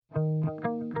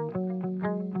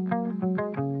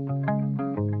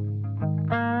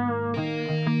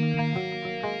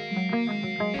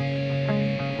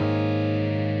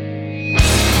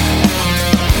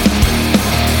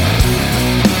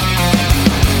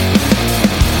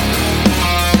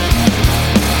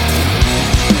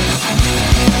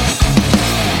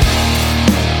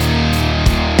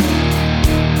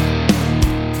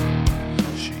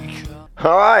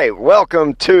right,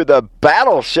 welcome to the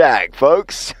Battle Shack,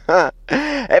 folks.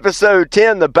 Episode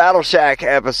 10, the Battle Shack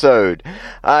episode.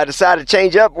 I decided to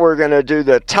change up. We're going to do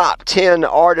the top 10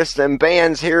 artists and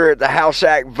bands here at the House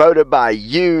Shack voted by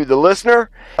you, the listener.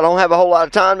 I don't have a whole lot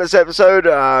of time this episode.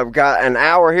 I've got an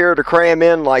hour here to cram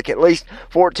in like at least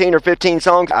 14 or 15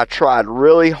 songs. I tried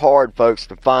really hard, folks,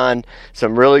 to find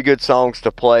some really good songs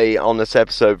to play on this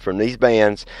episode from these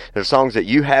bands. They're songs that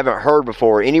you haven't heard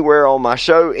before anywhere on my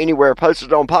show, anywhere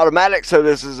posted on Podomatic, so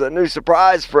this is a new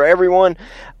surprise for everyone.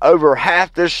 Over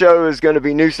half this show is going to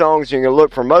be new songs. You're going to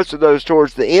look for most of those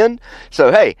towards the end.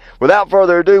 So, hey, without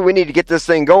further ado, we need to get this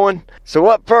thing going. So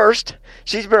up first,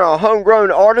 she's been a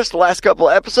homegrown artist the last couple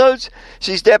of episodes.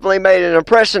 She's definitely made an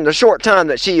impression the short time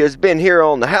that she has been here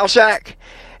on the House Shack.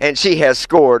 And she has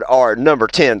scored our number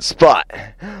 10 spot.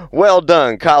 Well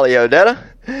done, Kylie Odetta.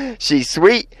 She's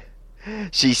sweet,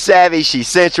 she's savvy, she's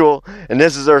sensual, and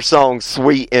this is her song,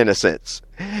 Sweet Innocence.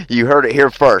 You heard it here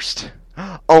first.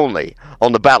 Only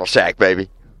on the Battle Shack, baby.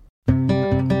 I'm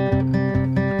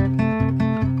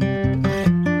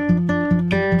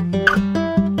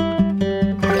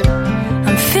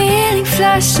feeling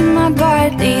flush and my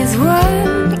body's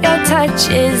warm. Your touch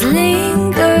is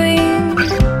lingering.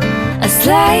 A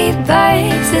slight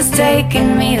buzz is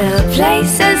taking me to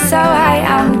places so high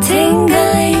I'm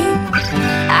tingling.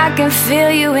 I can feel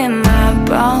you in my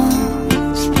bones.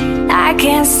 I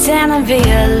can't stand to be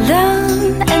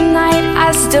alone at night.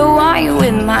 I still want you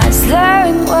with my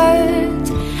slurring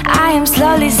words. I am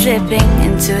slowly slipping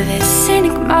into this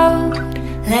cynic mode.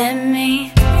 Let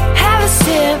me have a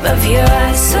sip of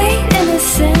your sweet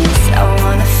innocence. I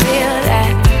wanna feel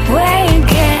that way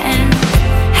again.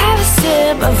 Have a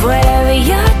sip of whatever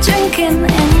you're drinking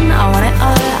and I want it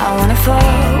all, I wanna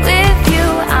fall with you.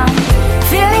 I'm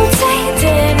feeling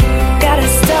tainted, gotta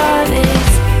stop this.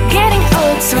 Getting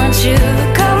old, so won't you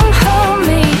come hold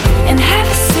me and have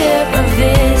a sip of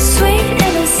this sweet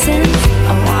innocence.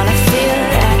 I wanna feel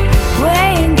that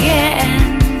way again.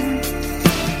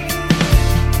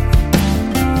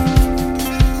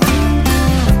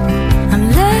 I'm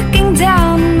looking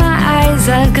down, my eyes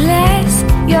are glass.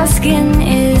 Your skin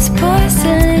is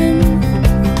porcelain.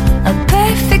 A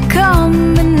perfect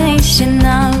combination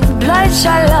of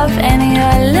bloodshot love and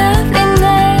your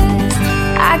loveliness.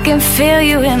 I can feel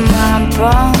you in my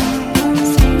bones.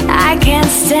 I can't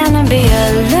stand to be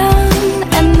alone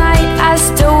at night. I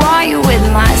still want you with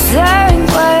my slurring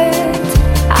words.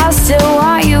 I still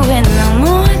want you in the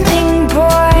morning,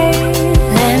 boy.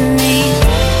 Let me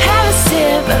have a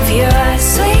sip of your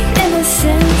sweet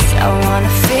innocence. I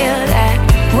wanna feel that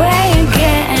way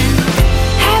again.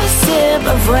 Have a sip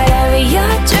of whatever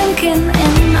you're drinking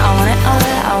and I want it all,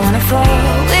 I wanna fall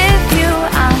with you.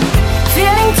 I'm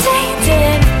feeling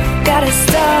tainted, gotta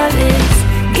stop this.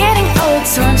 Getting old,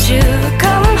 so won't you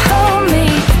come hold me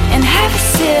and have a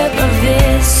sip of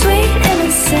this sweet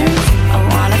innocence. I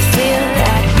wanna feel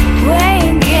that way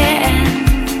again.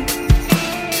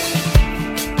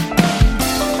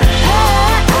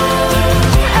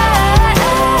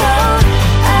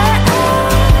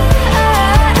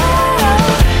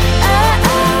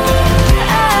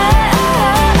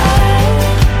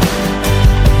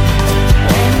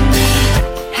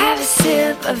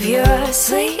 Of your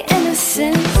sweet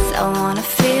innocence, I wanna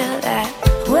feel that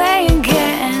way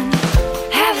again.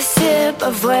 Have a sip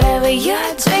of whatever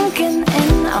you're drinking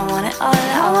and I want it all,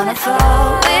 I wanna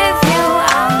fall with you.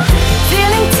 I'm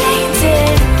feeling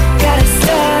tainted, gotta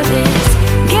stop this.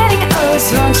 Getting old,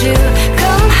 so won't you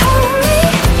come hold me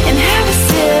and have a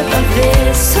sip of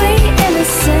this sweet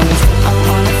innocence. I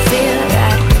wanna feel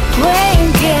that way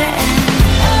again.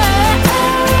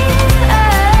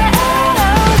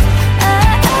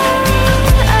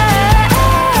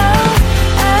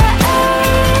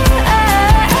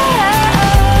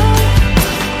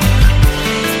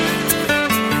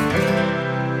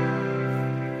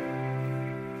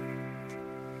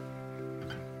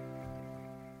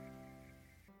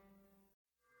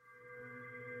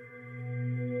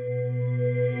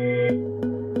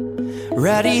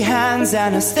 Ready hands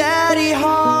and a steady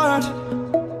heart.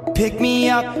 Pick me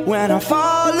up when I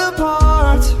fall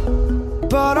apart.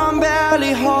 But I'm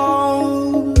barely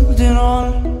holding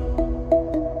on.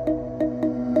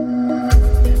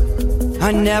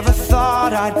 I never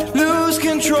thought I'd lose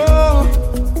control,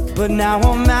 but now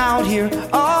I'm out here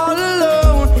all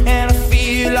alone. And I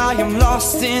feel I am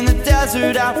lost in the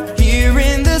desert, out here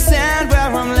in the sand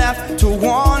where I'm left to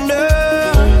wander.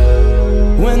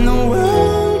 When the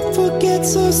world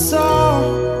forgets us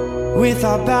all, with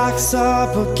our backs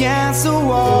up against the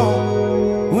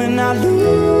wall. When I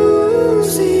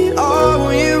lose it all,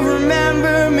 will you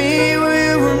remember me? Will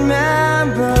you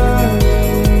remember?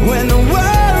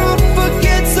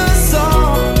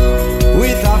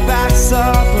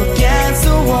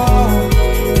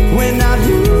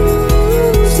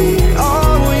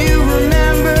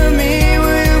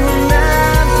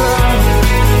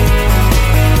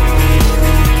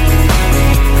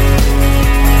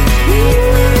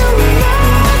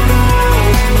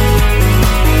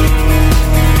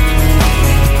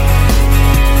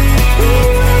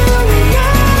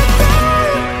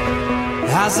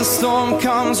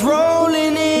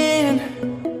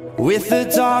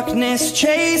 darkness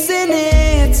chasing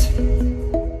it.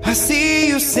 I see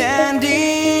you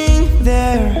standing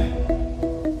there.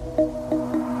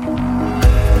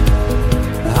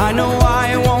 I know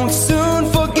I won't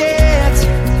soon forget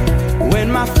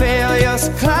when my failures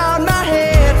cloud my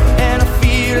head and I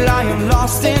feel I am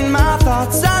lost in my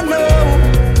thoughts. I know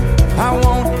I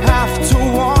won't have to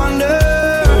wander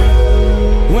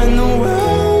when the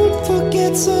world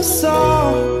forgets us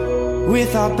all,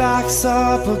 with our backs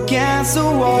up against the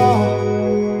wall.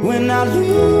 When I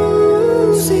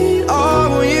lose it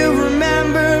all, will you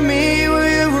remember me? Will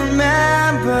you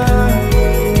remember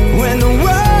when the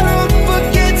world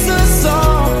forgets us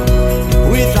all,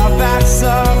 with our backs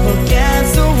up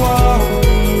against the wall?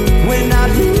 When I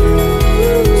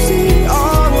lose it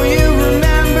all, will you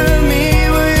remember me?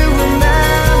 Will you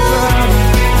remember?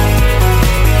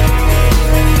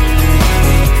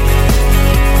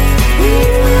 Will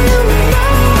you remember?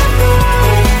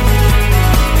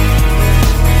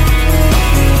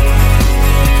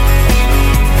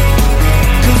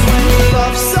 'Cause when you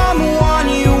love someone,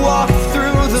 you walk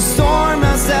through the storm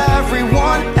as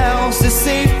everyone else is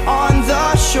safe on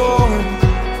the shore.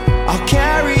 I'll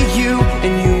carry you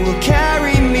and you will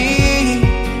carry me.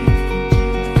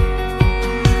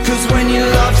 'Cause when you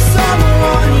love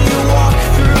someone, you walk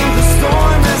through the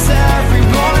storm as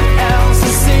everyone else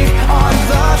is safe on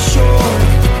the shore.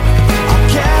 I'll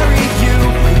carry you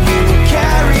and you will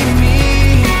carry me.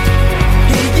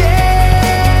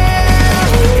 Yeah.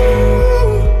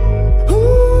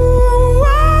 Ooh,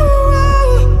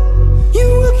 ooh, you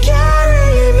will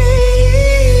carry me.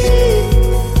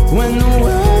 When the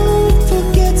world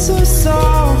forgets us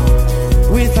all,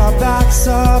 with our backs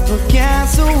up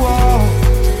against the wall.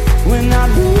 When I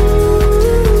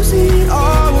lose it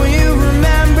all, will you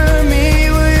remember me?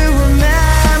 Will you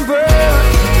remember?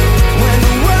 When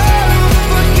the world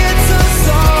forgets us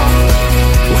all,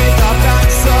 with our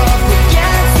backs up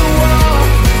against the wall.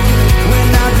 When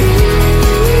I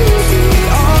lose it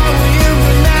all, will you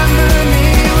remember me?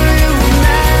 Will you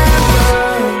remember?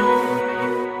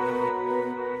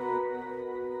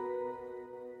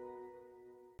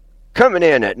 Coming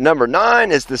in at number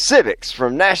 9 is the Civics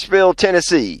from Nashville,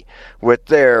 Tennessee, with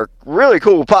their really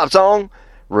cool pop song,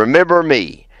 Remember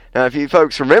Me. Now, if you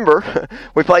folks remember,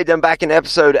 we played them back in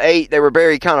episode 8. They were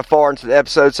buried kind of far into the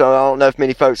episode, so I don't know if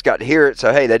many folks got to hear it.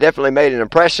 So, hey, they definitely made an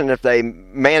impression if they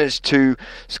managed to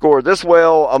score this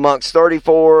well amongst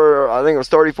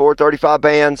 35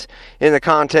 bands in the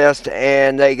contest,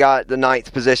 and they got the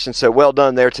 9th position. So, well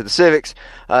done there to the Civics.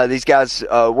 These guys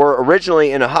were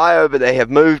originally in Ohio, but they have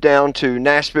moved down to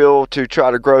Nashville to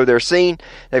try to grow their scene.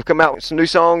 They've come out with some new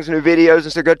songs, new videos,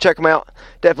 and so go check them out.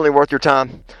 Definitely worth your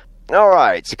time. All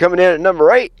right, so coming in at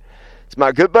number 8, it's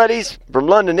my good buddies from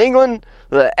London, England,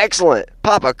 the excellent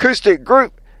pop acoustic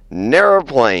group, Narrow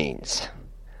Plains.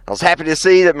 I was happy to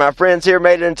see that my friends here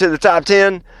made it into the top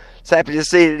 10. I was happy to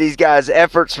see that these guys'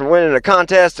 efforts for winning a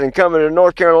contest and coming to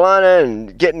North Carolina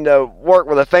and getting to work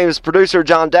with a famous producer,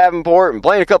 John Davenport, and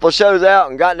playing a couple of shows out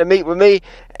and gotten to meet with me.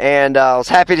 And I was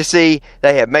happy to see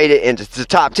they have made it into the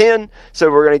top 10. So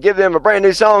we're going to give them a brand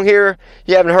new song here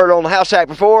you haven't heard on the House Shack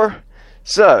before.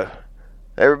 So,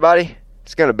 everybody,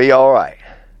 it's going to be all right.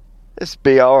 It's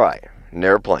be all right.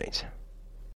 Narrow Plains.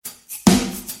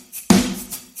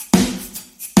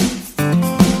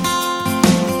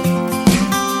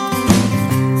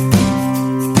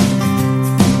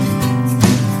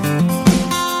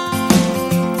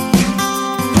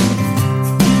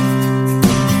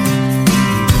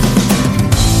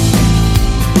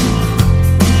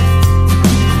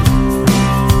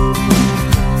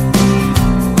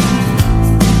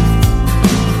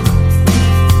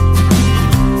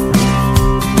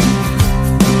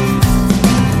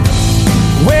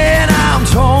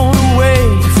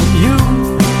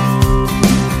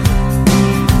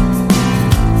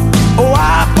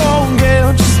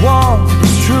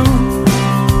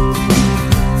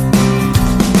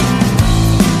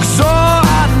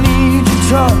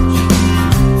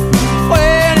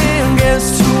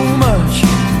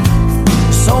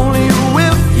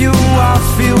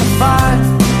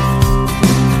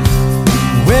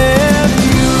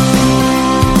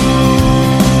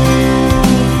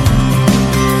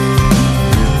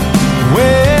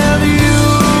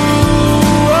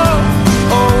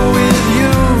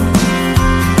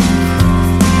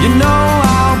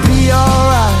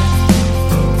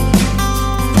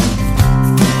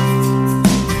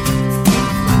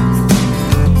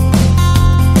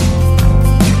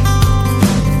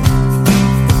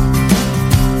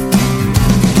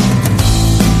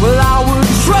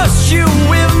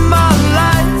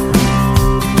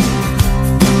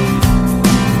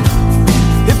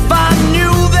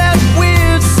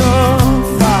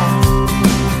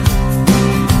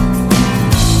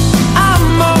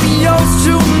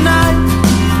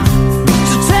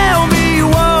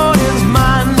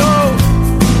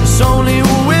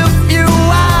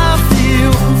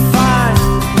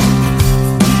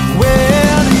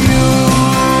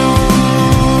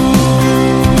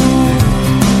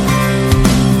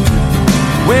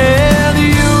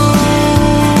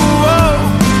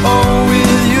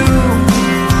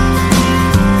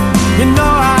 You know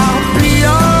I'll be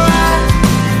alright.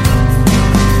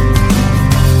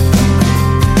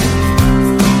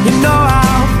 You know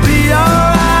I'll be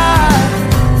alright.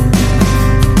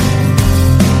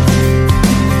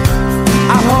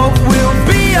 I hope we'll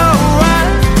be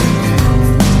alright.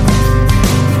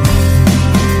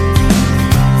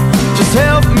 Just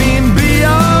help me be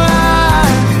alright.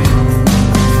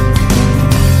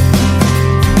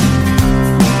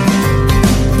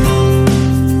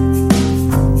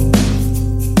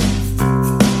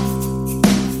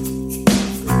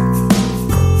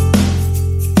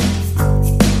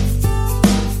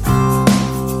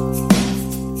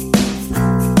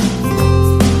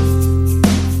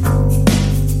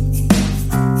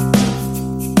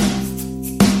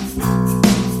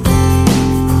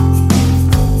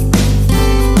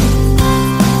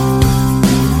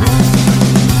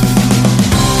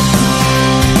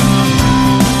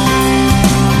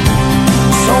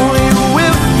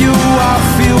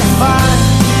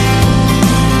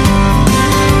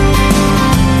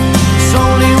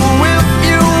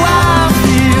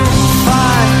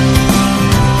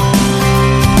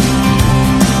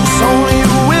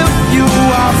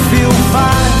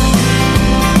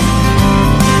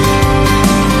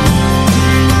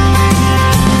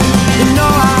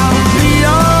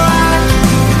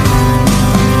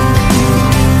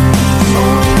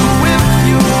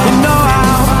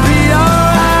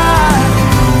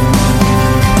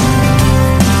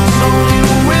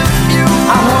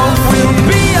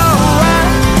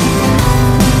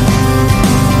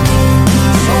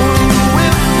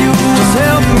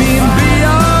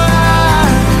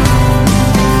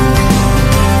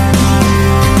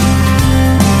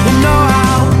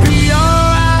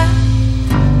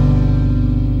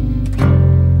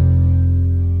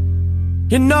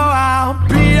 You know I'll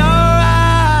be alright.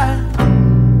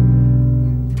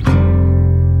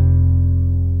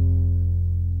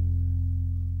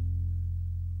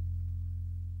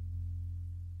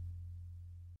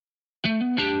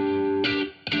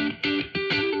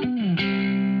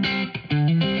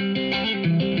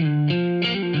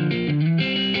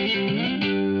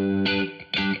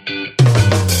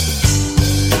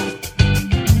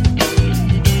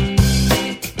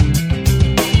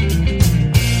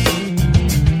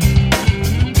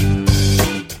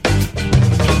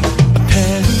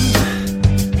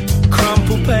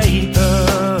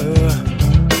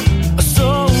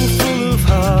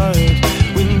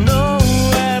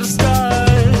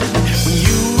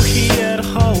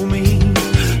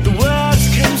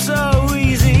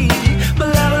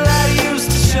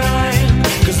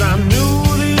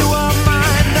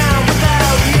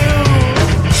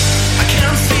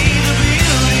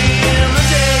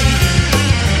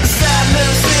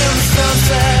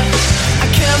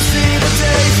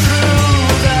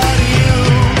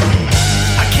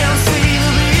 I can't see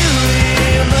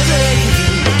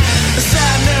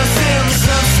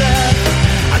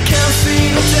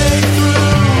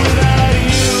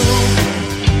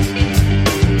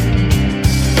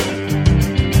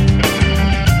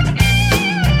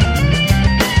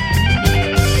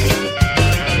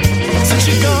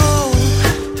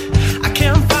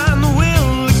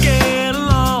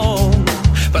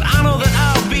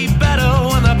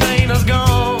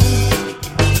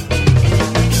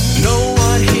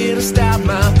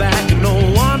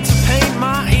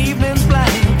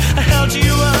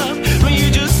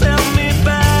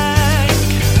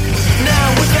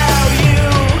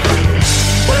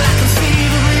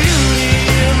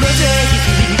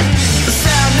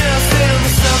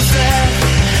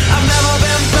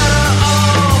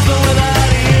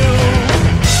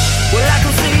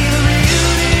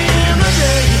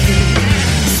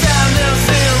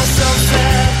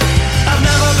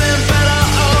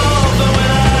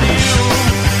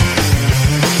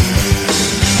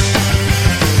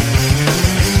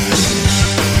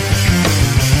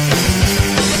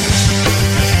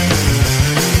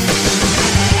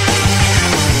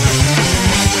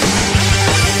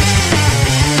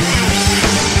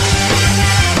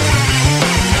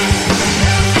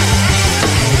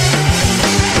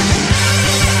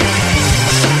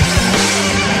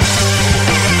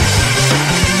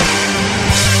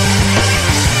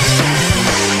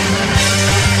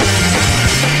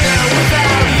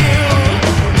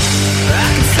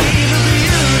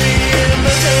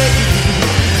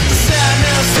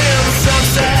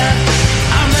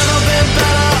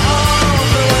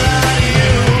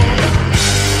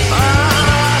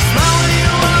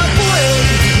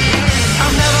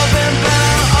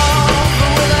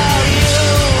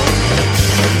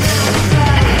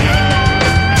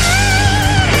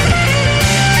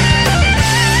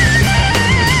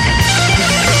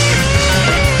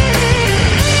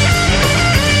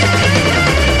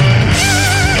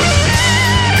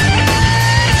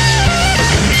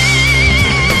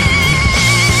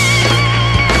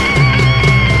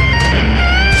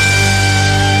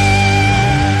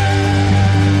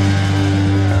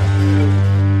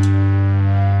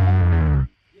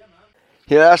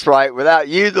Yeah, that's right. Without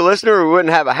you, the listener, we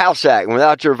wouldn't have a House Shack. And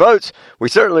without your votes, we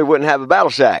certainly wouldn't have a Battle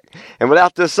Shack. And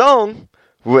without this song,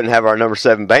 we wouldn't have our number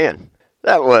 7 band.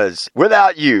 That was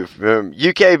Without You from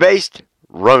UK-based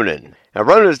Ronan. Now,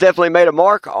 Ronan has definitely made a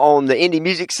mark on the indie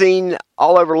music scene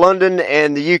all over London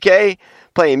and the UK,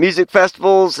 playing music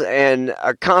festivals and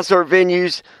concert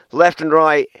venues left and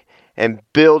right and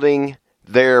building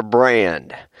their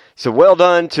brand. So well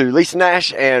done to Lisa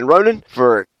Nash and Ronan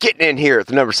for getting in here at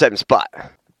the number 7 spot.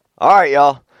 All right,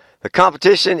 y'all. The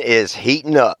competition is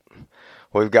heating up.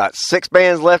 We've got 6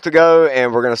 bands left to go,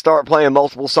 and we're going to start playing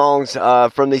multiple songs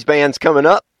from these bands coming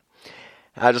up.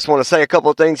 I just want to say a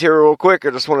couple of things here real quick. I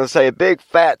just want to say a big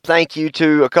fat thank you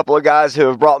to a couple of guys who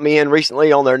have brought me in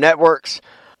recently on their networks.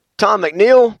 Tom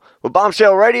McNeil with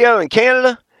Bombshell Radio in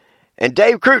Canada, and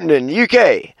Dave Cruton in the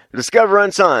UK. Discover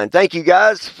Unsigned. Thank you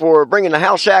guys for bringing the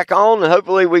House Shack on, and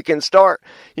hopefully we can start,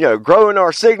 growing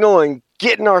our signal and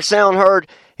getting our sound heard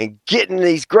and getting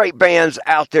these great bands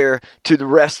out there to the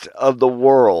rest of the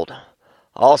world.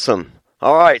 Awesome.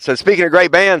 All right, so speaking of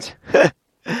great bands,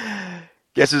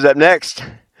 guess who's up next?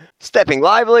 Stepping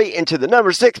lively into the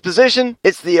number 6 position,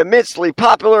 it's the immensely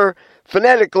popular,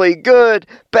 phonetically good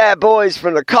bad boys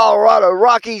from the Colorado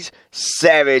Rockies,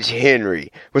 Savage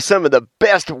Henry, with some of the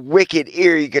best wicked,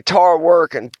 eerie guitar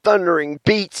work and thundering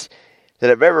beats that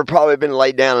have ever probably been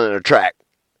laid down in a track.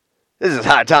 This is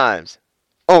High Times,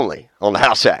 only on the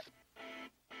House Shack.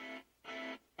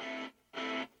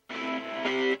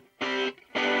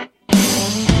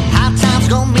 High times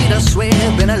gonna meet us where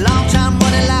been a long time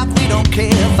running like we don't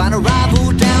care. Find a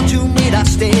rival down to meet our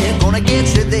stare. Gonna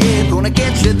get you there, gonna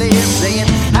get you there. Saying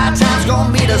high times gonna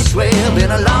meet us where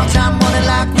been a long time running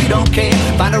like we don't care.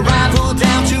 Find a rival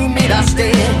down to meet our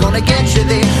stare. Gonna get you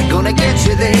there, gonna get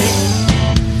you there.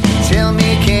 Tell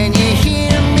me, can you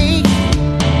hear me?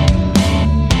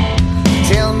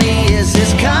 Tell me, is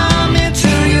this coming to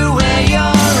you where you're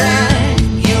at?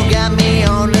 You got me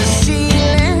on the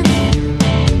ceiling.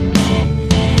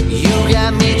 You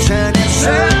got me turning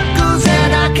circles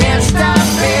and I can't stop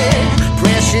it.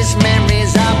 Precious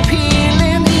memories are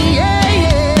peeling,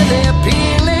 yeah, they're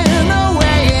peeling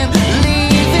away and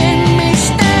leaving me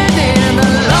standing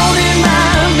alone in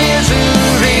my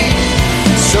misery.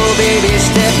 So baby,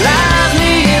 step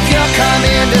lively if you're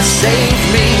coming to save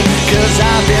me, 'cause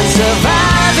I've been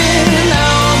surviving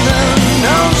on the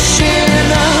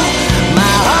notion of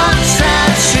my heart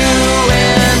tied to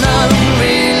an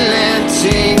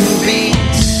unrelenting beat.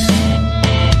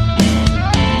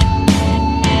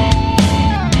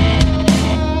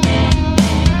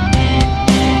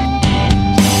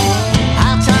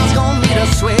 High times gonna meet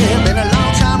us where been a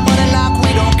long time running like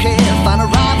we don't care. Find a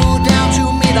rival down to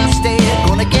meet our stare.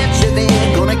 Gonna get you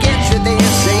there, gonna get you there.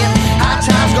 Saying high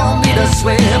times gonna meet us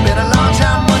where been a long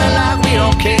time running like we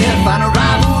don't care. Find a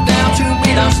rival down to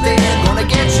meet our stare. Gonna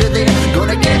get you there,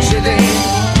 gonna get you there.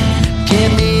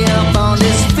 Get me up on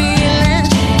this feeling.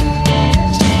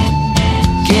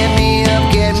 Get me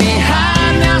up, get me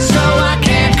high now so I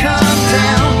can't come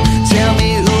down. Tell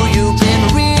me who you've been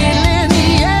reeling,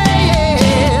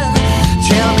 yeah.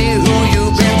 Tell me who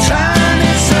you've been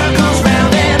turning circles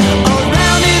round and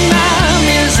around in my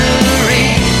misery.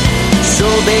 So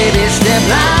baby, step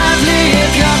lively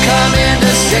if you're coming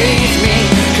to save me,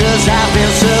 'cause I've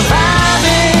been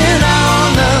surviving on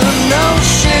the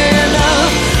notion of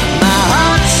my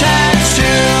heart tied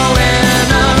to an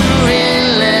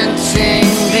unrelenting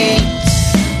beat.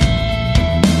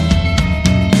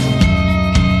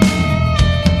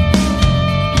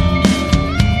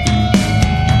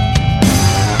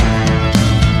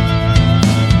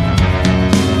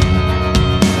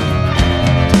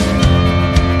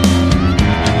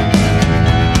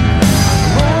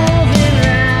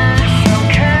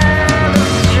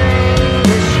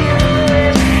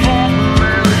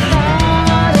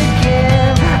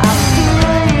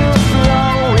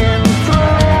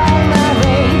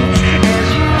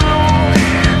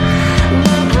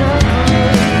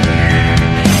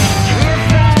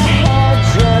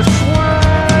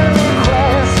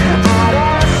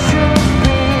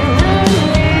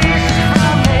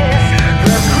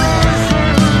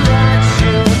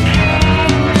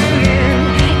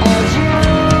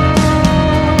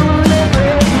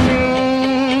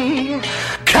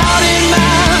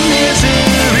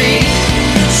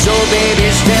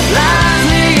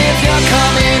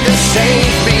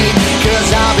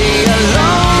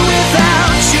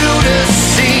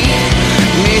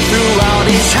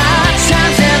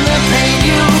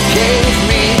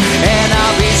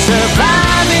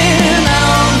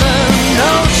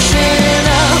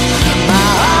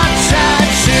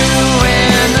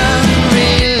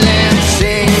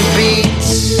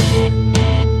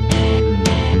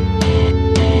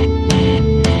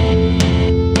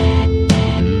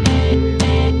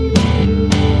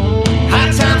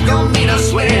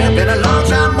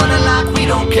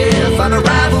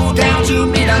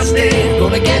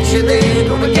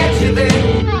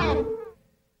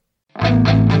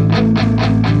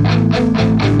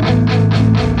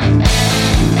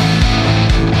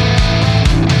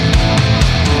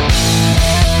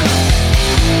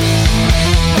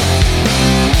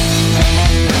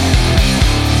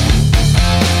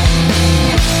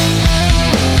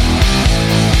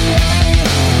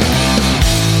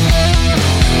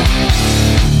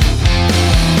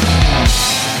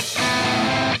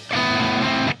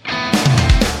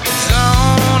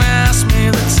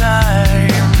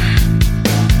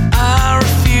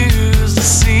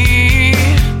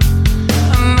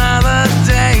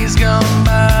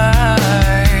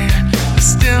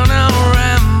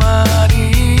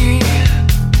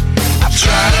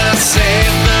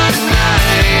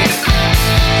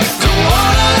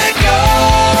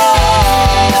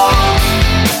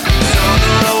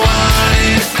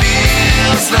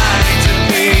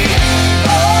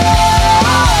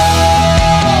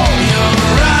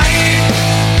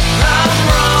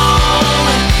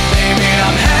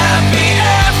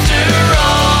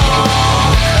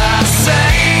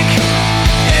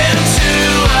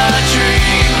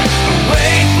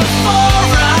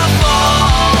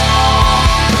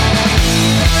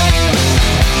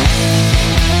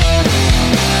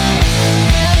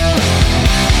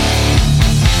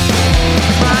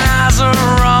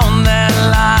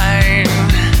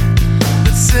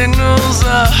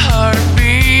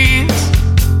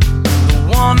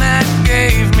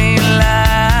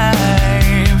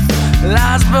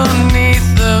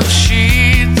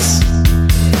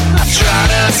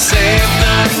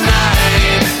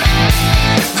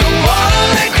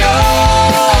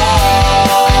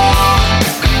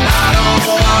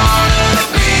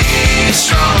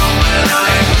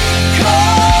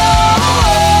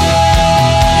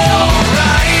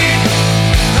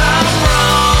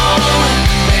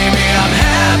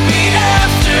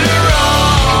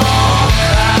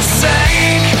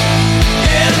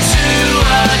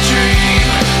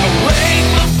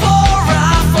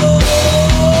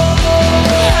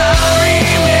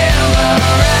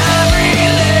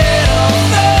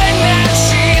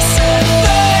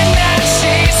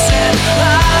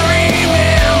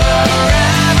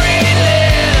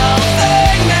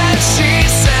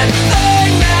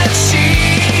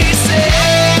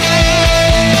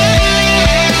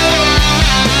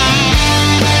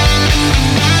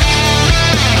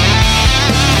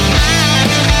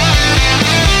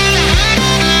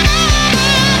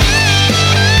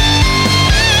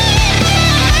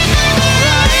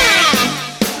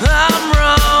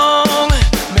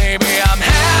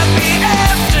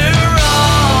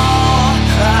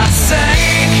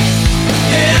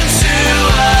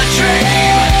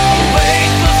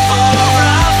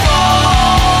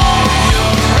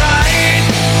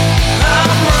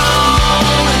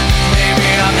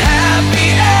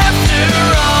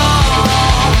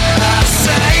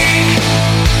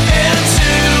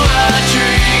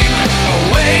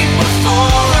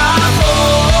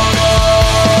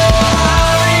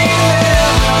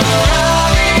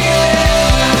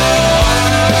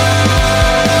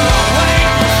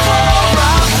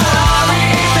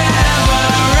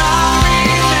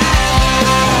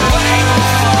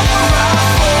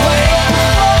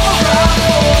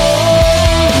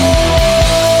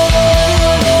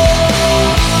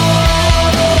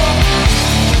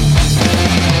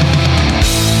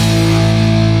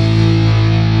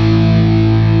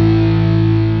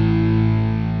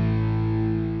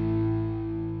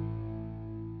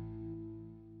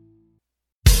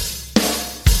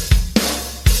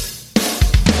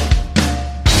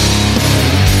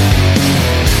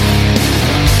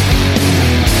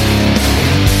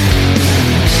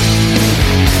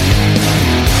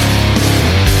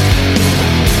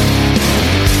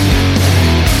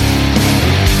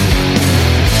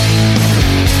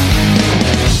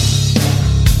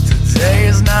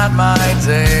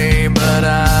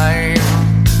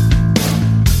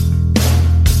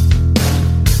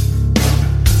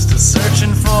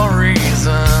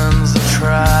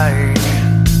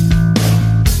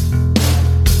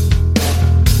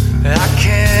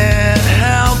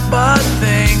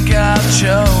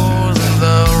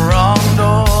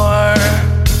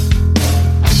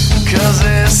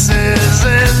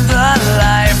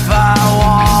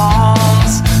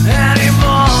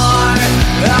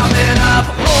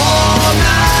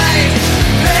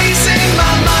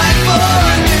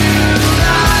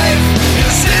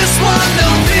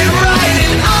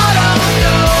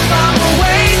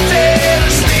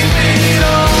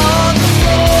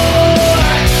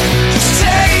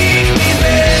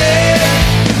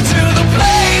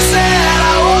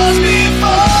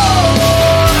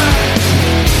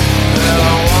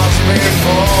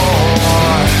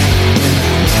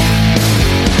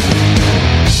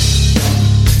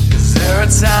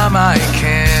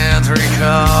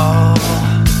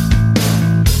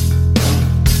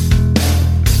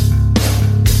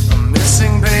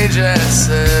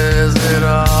 says it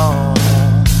all.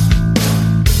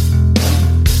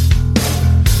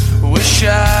 Wish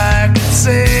I could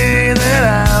say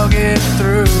that I'll get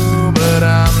through, but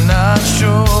I'm not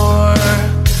sure.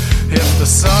 If the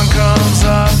sun comes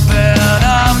up then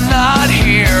I'm not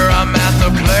here. I'm at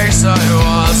the place I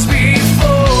was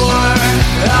before.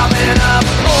 I've been up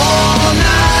all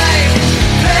night,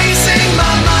 pacing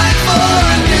my mind for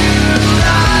a new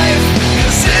life.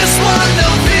 'Cause this one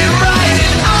don't fit right,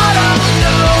 and I don't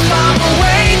know if I'm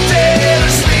awake, dead,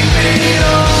 or sleeping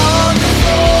on the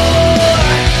floor.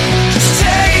 Just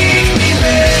take me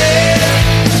back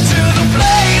to the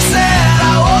place that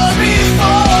I was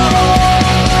before.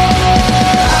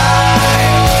 I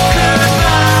could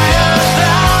buy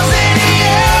 1,000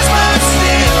 years, but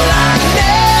still I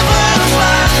never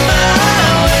find my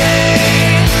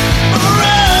way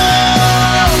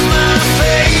around my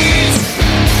fate.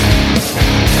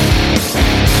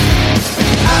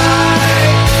 I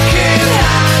can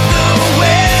hide the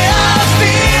way I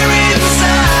fear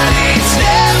inside. Each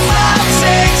step I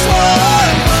take's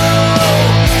one more.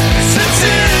 It's a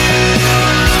tune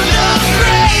of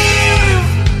grave.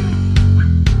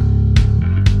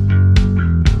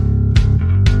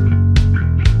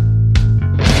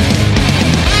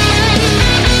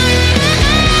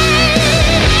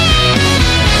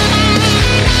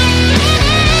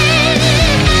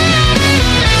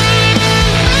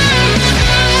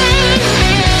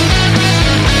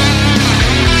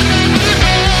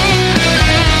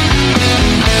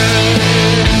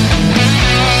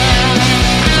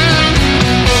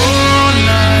 All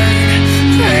night,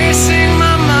 pacing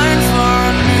my mind for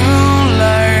a new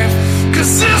life.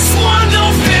 'Cause this one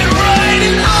don't fit right,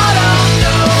 and I don't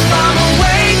know if I'm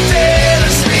awake, dead,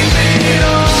 or sleeping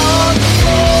on the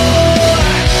floor.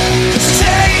 Just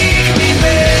take me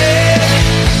back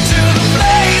to the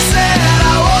place that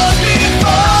I was before.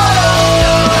 I don't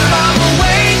know if I'm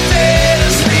awake, dead,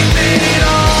 or sleeping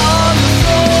on the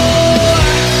floor.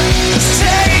 Just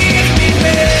take me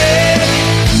back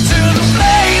to the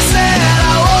place that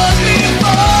I was before.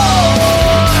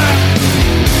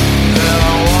 That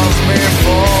I was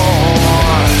before.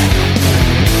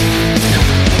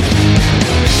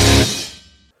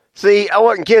 See, I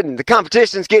wasn't kidding. The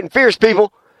competition's getting fierce,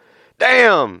 people.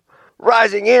 Damn.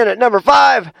 Rising in at number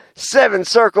 5, Seven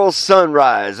Circles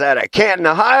Sunrise out of Canton,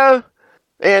 Ohio.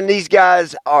 And these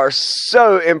guys are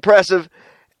so impressive.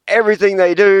 Everything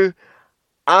they do.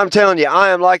 I'm telling you, I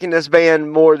am liking this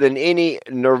band more than any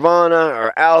Nirvana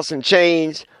or Alice in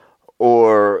Chains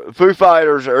or Foo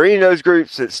Fighters or any of those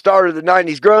groups that started the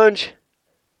 90s grunge.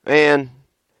 Man,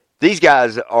 these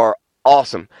guys are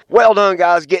awesome. Well done,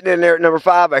 guys, getting in there at number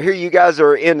 5. I hear you guys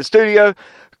are in the studio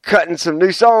cutting some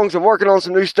new songs and working on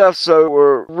some new stuff, so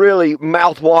we're really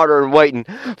mouth-watering waiting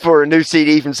for a new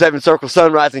CD from Seven Circles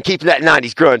Sunrise and keeping that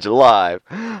 90s grunge alive.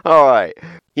 All right.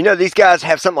 You know, these guys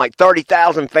have something like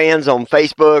 30,000 fans on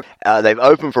Facebook. They've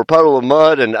opened for Puddle of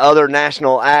Mudd and other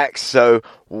national acts, so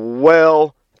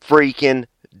well freaking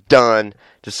done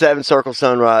to Seven Circles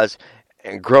Sunrise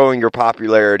and growing your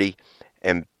popularity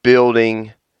and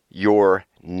building your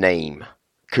name.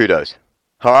 Kudos.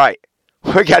 All right.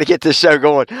 We got to get this show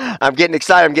going. I'm getting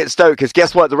excited. I'm getting stoked because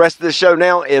guess what? The rest of this show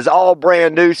now is all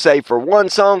brand new, save for one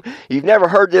song. You've never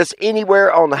heard this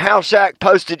anywhere on the House Shack,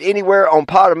 posted anywhere on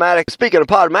Podomatic. Speaking of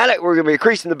Podomatic, we're going to be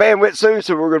increasing the bandwidth soon,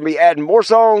 so we're going to be adding more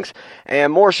songs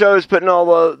and more shows, putting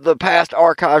all the past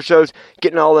archive shows,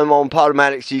 getting all them on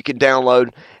Podomatic so you can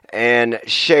download and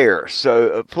share.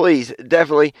 So please,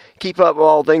 definitely keep up with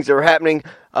all the things that are happening.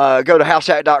 Go to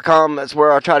houseshack.com. That's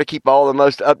where I try to keep all the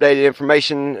most updated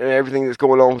information and everything that's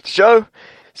going on with the show.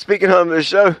 Speaking of the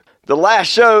show, the last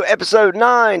show, episode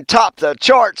 9, topped the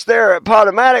charts there at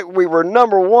Podomatic. We were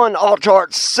number 1 all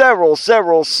charts several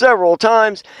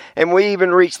times, and we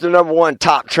even reached the number 1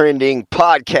 top trending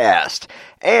podcast.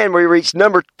 And we reached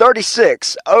number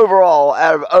 36 overall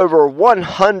out of over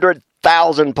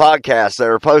 100,000 podcasts that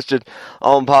are posted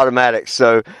on Podomatic.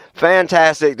 So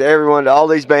fantastic to everyone, to all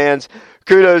these bands.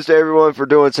 Kudos to everyone for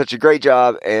doing such a great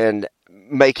job and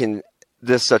making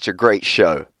this such a great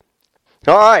show.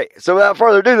 All right, so without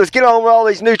further ado, let's get on with all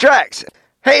these new tracks.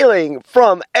 Hailing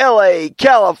from LA,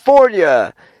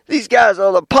 California, these guys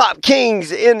are the pop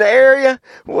kings in the area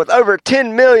with over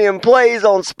 10 million plays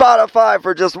on Spotify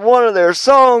for just one of their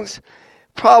songs.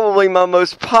 Probably my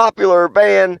most popular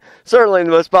band, certainly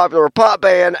the most popular pop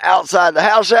band outside the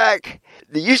House Shack.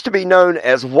 They used to be known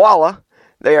as Walla.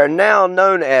 They are now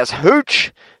known as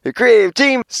Hooch. The creative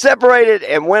team separated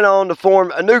and went on to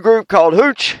form a new group called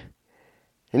Hooch.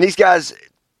 And these guys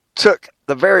took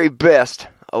the very best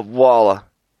of Walla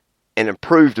and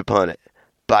improved upon it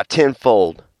by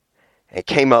tenfold. and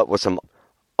came up with some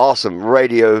awesome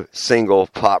radio single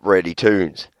pop ready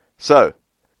tunes. So,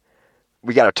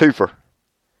 we got a twofer.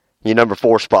 Your number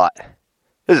 4 spot.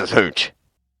 This is Hooch.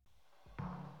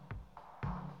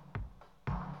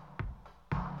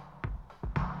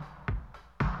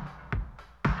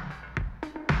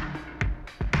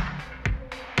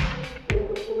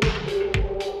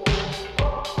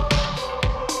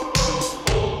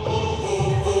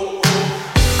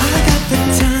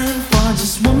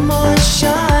 One more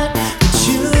shot with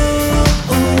you.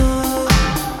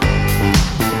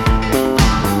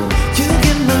 You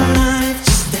give my life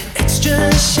just that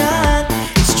extra shot.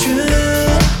 It's true.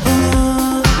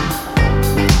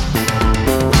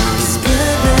 'Cause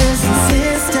brothers and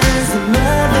sisters and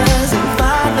mothers and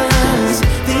fathers,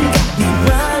 they got me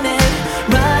running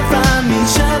right from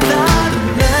each other.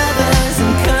 Lovers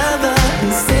and cover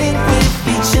and sync with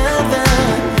each other.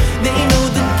 They know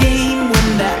the game when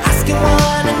they're asking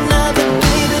one another,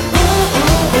 baby. Ooh,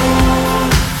 ooh, ooh.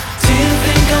 Do you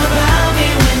think about me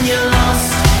when you're lost?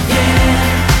 Yeah.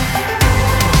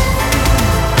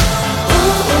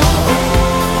 Ooh, ooh,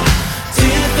 ooh. Do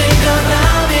you think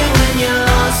about me when you're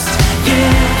lost?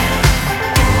 Yeah.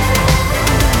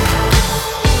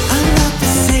 I'm not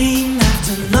the same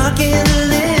after locking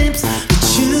lips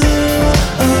with you.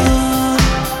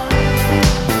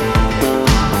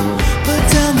 Put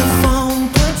down the phone,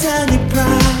 put down your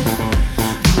pride.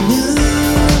 Nude.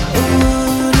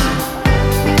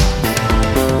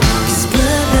 'Cause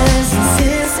brothers and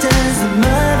sisters and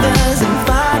mothers and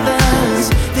fathers,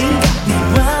 they got me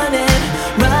running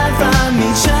right from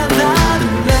each other.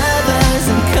 Lovers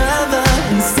and cover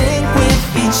and sync with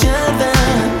each other.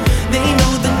 They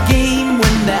know the game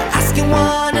when they're asking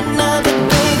one another,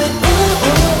 baby. Ooh,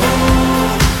 ooh, ooh.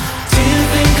 Do you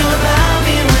think about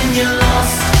me when you're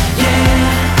lost? Yeah.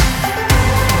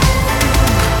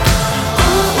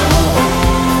 Ooh, ooh,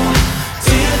 ooh.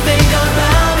 Do you think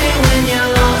about me when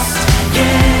you're lost?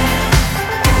 Yeah.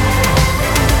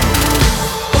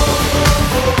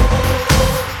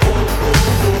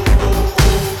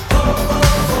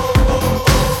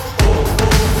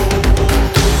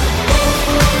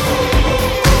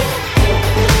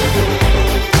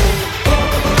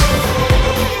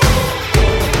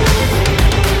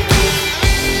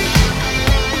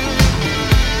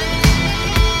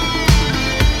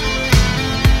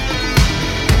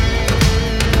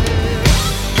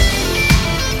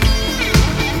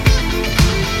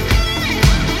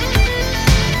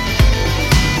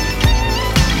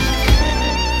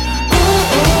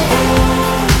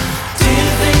 Do you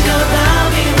think about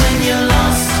me when you're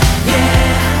lost?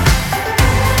 Yeah.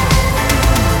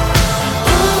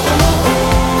 Ooh, ooh,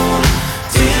 ooh.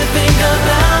 Do you think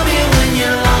about me when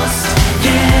you're lost?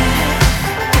 Yeah.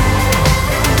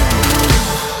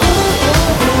 Ooh,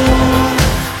 ooh,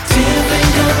 ooh. Do you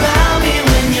think about me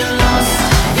when you're lost?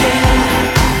 Yeah.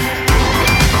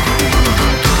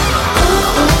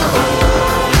 Ooh, ooh,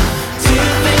 ooh. Do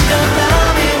you think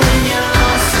about me when you're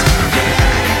lost?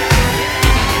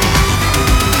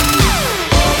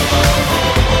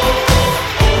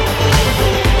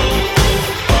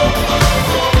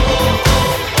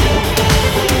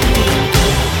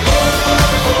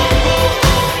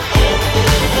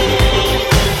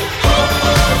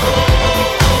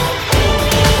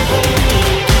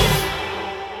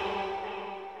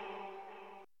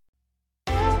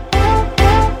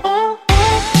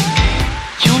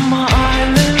 You're my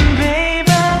island,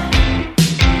 baby.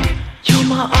 You're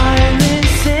my island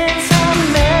since I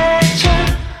met you,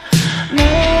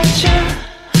 met you,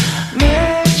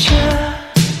 met you.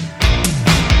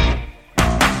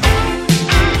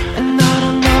 And I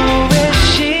don't know where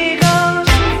she goes.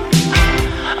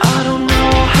 I don't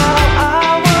know how I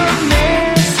would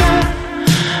miss her,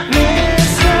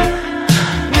 miss her,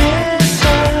 miss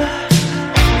her.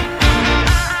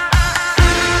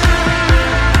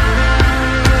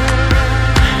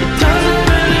 It doesn't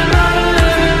really matter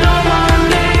if you know my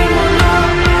name or not.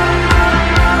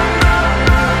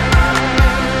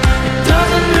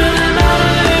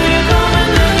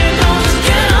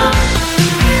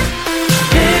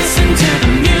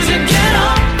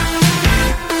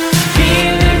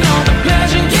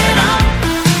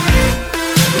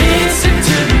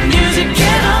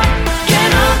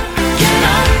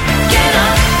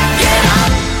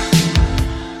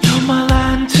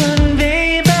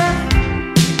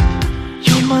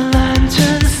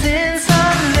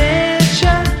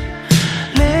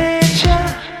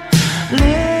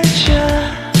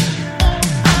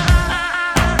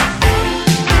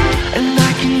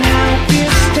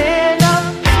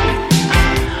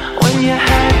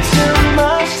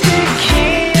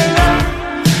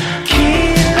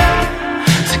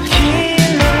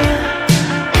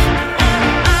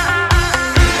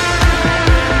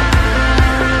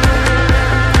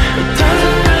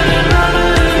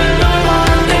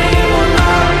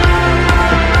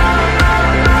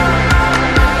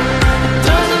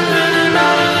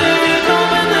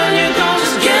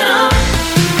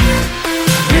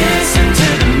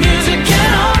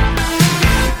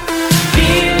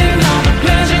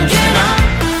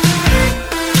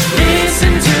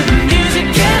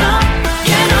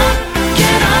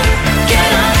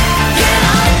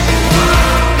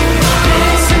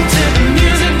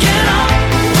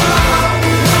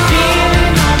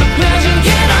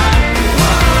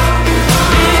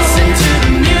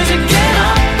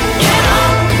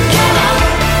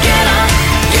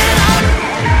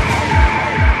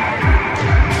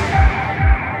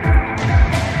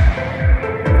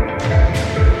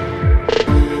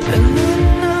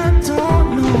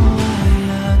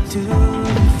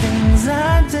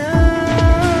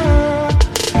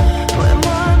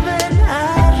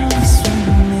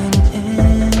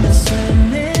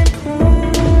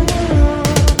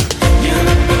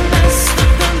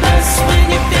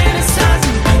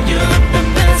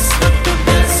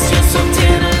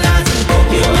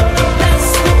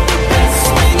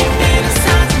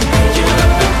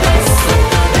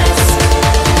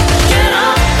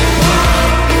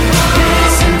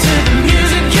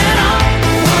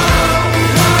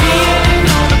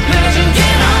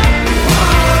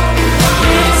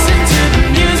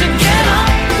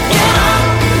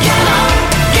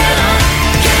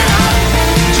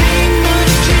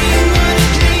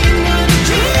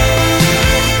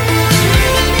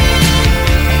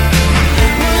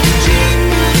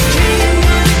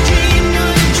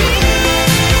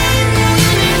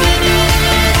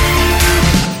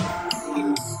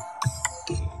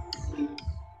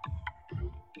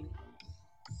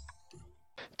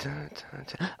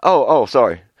 Oh,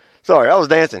 sorry. Sorry, I was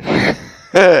dancing.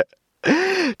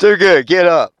 Too good. Get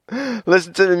up.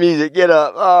 Listen to the music. Get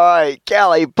up. All right,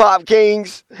 Cali Pop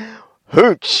Kings,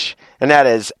 Hoonch. And that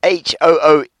is Hoonch,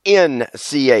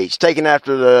 taken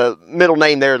after the middle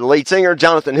name there, the lead singer,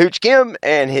 Jonathan Hooch Kim,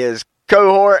 and his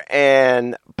cohort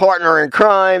and partner in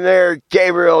crime there,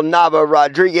 Gabriel Nava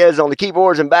Rodriguez on the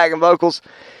keyboards and backing vocals.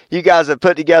 You guys have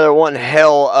put together one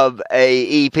hell of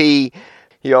a EP.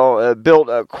 Y'all built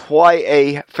quite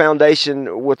a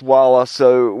foundation with Walla,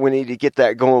 so we need to get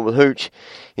that going with Hooch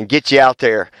and get you out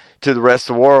there to the rest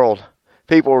of the world.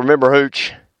 People remember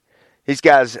Hooch. These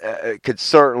guys could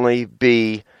certainly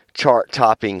be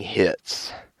chart-topping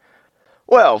hits.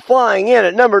 Well, flying in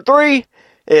at number 3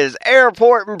 is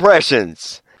Airport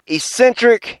Impressions.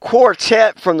 Eccentric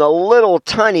quartet from the little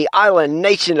tiny island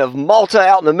nation of Malta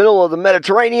out in the middle of the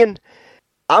Mediterranean.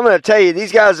 I'm going to tell you,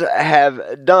 these guys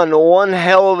have done one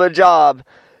hell of a job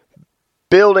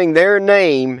building their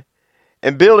name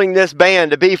and building this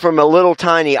band to be from a little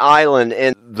tiny island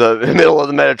in the middle of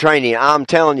the Mediterranean. I'm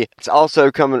telling you, it's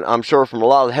also coming, I'm sure, from a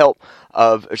lot of the help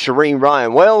of Shireen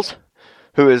Ryan Wells,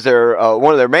 who is their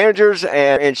one of their managers,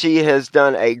 and she has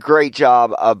done a great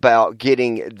job about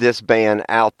getting this band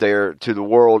out there to the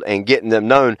world and getting them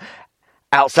known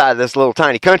outside of this little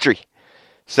tiny country.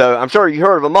 So I'm sure you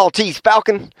heard of a Maltese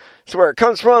Falcon. That's where it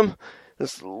comes from.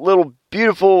 This little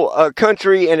beautiful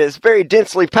country, and it's very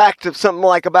densely packed. Of something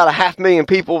like about 500,000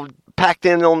 people packed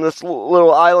in on this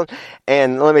little island.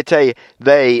 And let me tell you,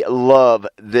 they love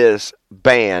this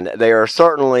band. They are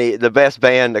certainly the best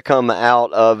band to come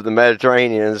out of the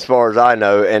Mediterranean, as far as I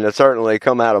know, and to certainly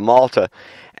come out of Malta.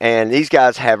 And these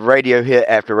guys have radio hit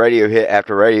after radio hit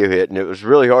after radio hit, and it was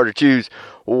really hard to choose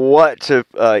what to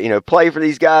play for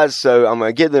these guys. So I'm going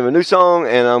to give them a new song,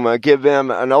 and I'm going to give them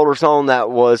an older song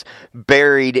that was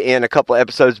buried in a couple of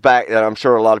episodes back that I'm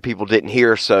sure a lot of people didn't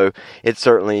hear, so it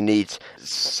certainly needs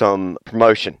some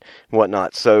promotion and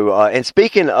whatnot. So and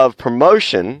speaking of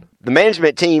promotion, the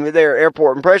management team there at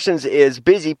Airport Impressions is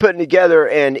busy putting together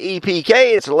an EPK.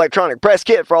 It's an electronic press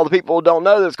kit for all the people who don't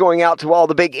know, that's going out to all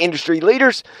the big industry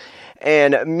leaders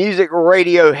and music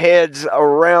radio heads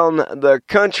around the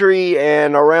country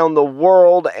and around the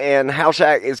world, and House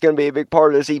Shack is going to be a big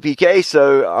part of this EPK,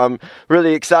 so I'm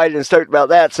really excited and stoked about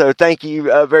that. So thank you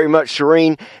very much,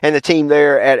 Shireen and the team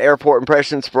there at Airport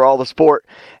Impressions, for all the support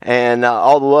and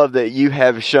all the love that you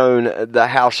have shown the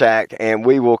House Shack, and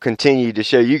we will continue to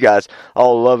show you guys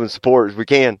all the love and support as we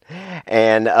can.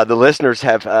 And the listeners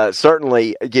have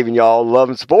certainly given you all love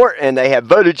and support, and they have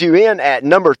voted you in at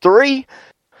number 3.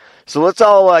 So let's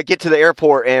all get to the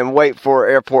airport and wait for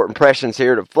Airport Impressions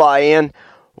here to fly in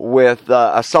with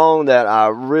a song that I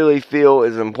really feel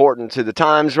is important to the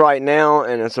times right now,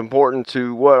 and it's important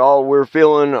to what all we're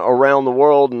feeling around the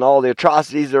world and all the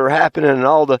atrocities that are happening and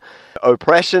all the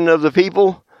oppression of the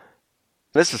people.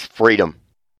 This is Freedom.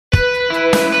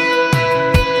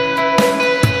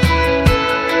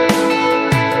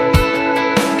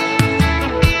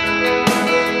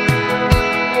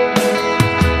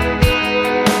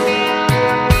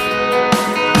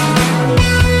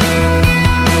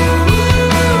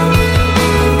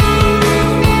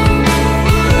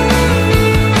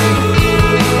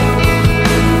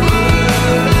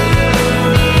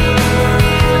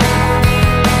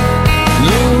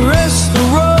 No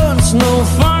restaurants, no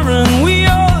foreign wheat.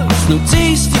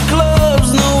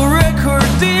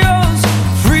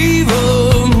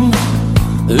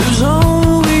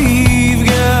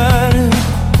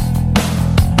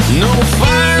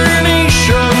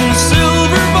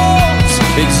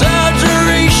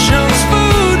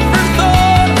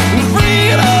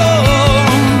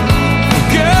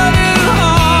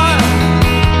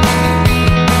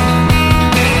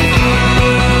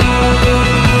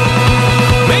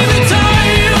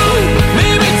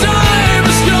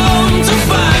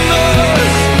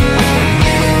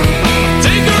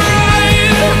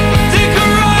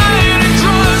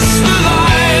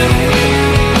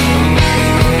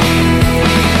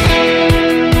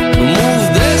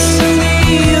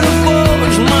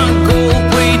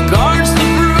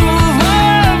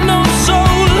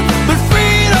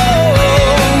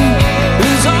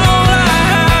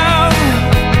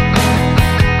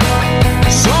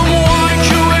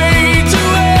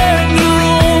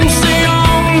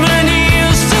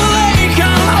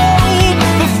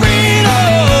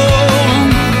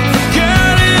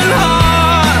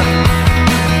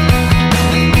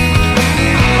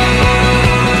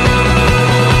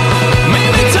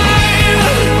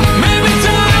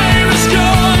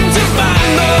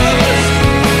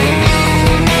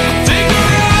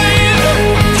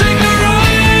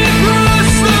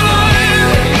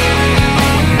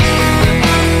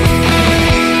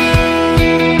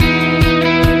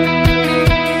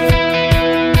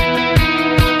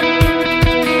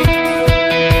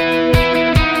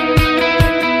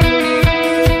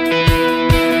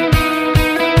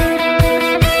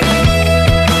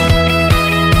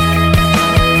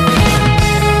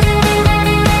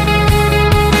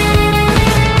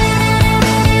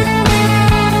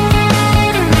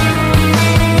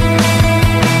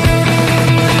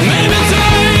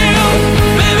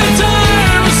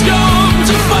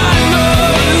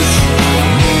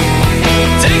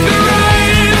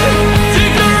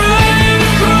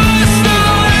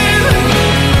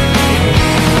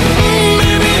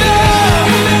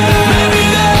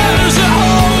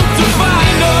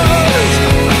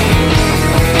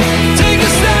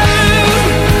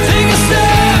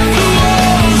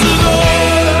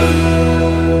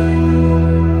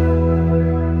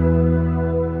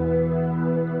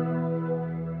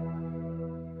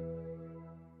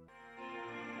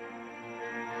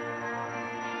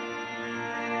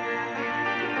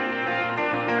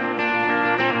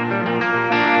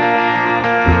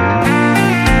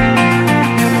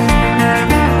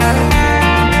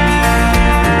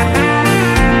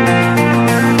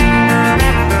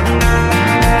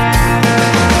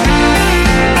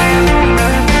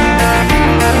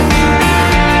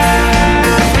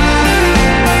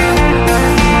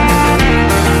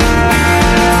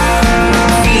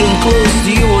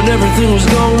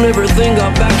 everything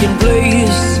got back in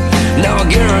place. Now I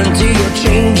guarantee you're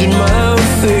changing my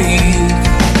faith.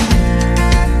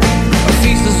 Our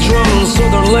faces drawn on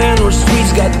southern land where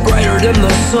streets got brighter than the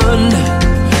sun.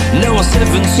 Now our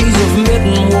 7 seas have met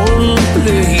in one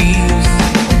place.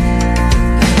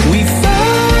 We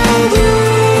found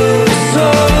the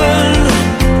sun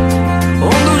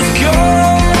on those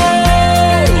cold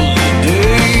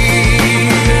days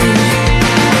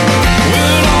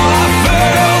when all I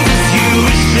felt is you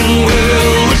wishing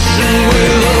well,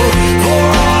 for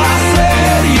all I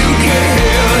said you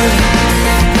cared.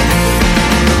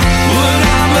 When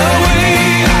I'm away,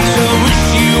 I shall wish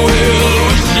you well,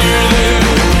 wish you're there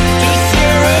to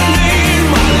serenade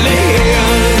my land.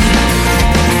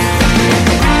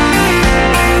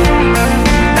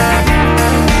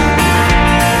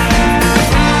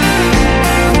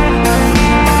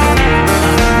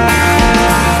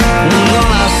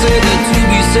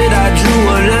 Said I drew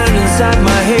a line inside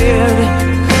my head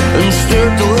and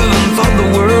stirred the love and thought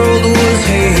the world was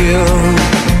hell.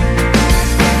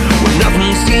 When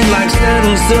nothing seemed like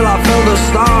standing still, I felt a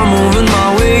star moving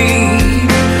my way.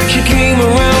 She came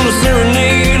around to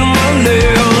serenade my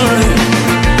land.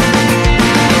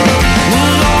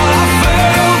 When all I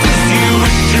felt is you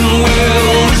wishing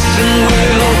well,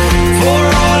 for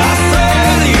all I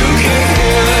said you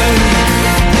cared.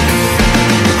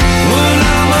 When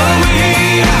I'm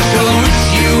away, I shall wish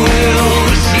you well,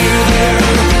 wish you there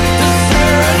to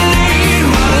serenade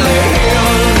my land.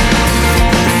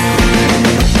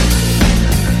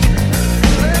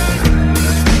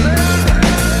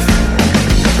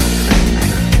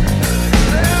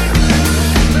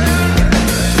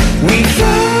 We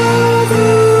found the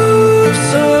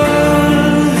sun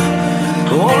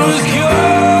on those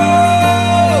golden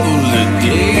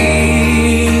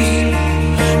days.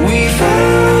 We found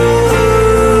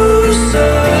the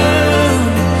sun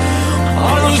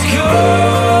on those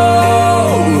golden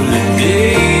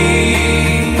days.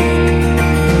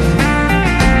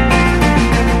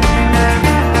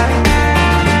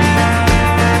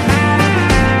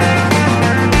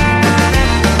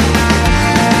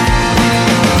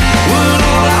 When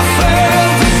all I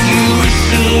felt is you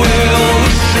wishing well,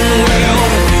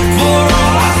 for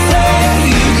all I said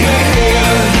you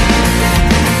cared.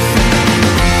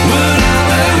 When I'm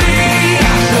away,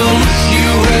 I shall wish you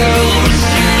well, wish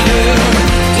you there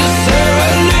to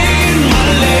serenade my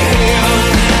land.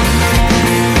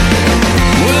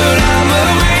 When I'm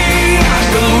away, I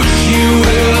shall wish you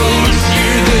well, wish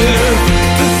you there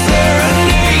to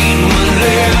serenade my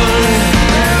land.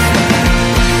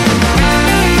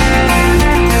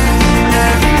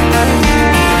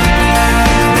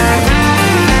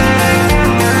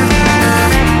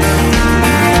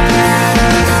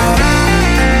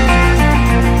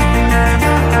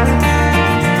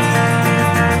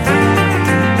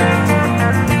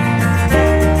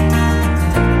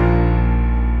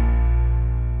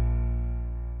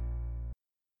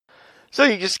 So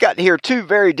you just got to hear two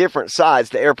very different sides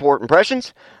to Airport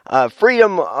Impressions.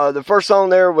 Freedom, the first song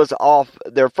there was off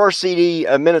their first CD,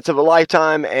 Minutes of a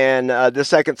Lifetime, and the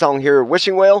second song here,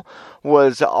 Wishing Well,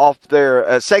 was off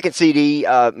their second CD,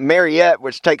 Mariette,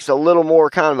 which takes a little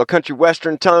more kind of a country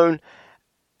western tone.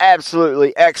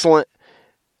 Absolutely excellent.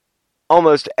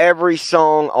 Almost every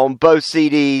song on both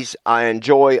CDs, I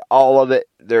enjoy all of it.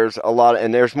 There's a lot,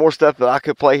 and there's more stuff that I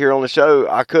could play here on the show.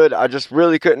 I just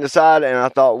really couldn't decide, and I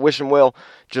thought Wishing Well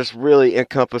just really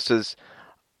encompasses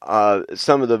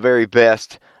some of the very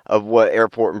best of what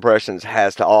Airport Impressions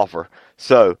has to offer.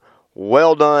 So,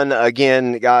 well done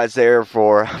again, guys, there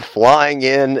for flying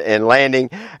in and landing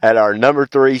at our number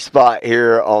 3 spot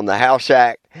here on the House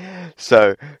Shack.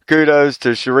 So, kudos to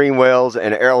Shireen Wells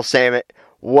and Errol Samet.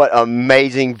 What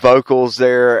amazing vocals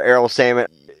there, Errol Samet.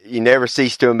 You never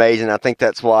cease to amaze, and I think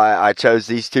that's why I chose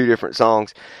these two different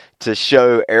songs to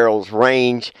show Errol's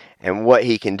range and what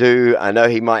he can do. I know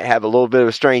he might have a little bit of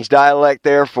a strange dialect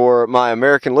there for my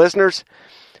American listeners,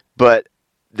 but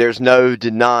there's no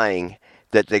denying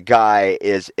that the guy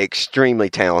is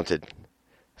extremely talented.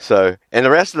 So, and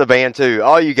the rest of the band too.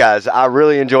 All you guys, I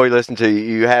really enjoy listening to you.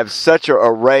 You have such an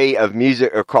array of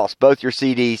music across both your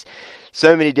CDs.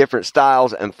 So many different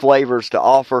styles and flavors to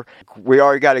offer. We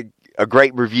already got a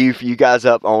great review for you guys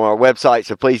up on our website,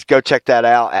 so please go check that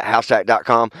out at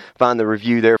houseshack.com. Find the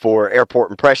review there for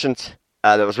Airport Impressions.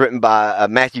 That was written by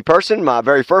Matthew Person, my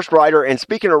very first writer. And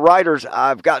speaking of writers,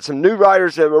 I've got some new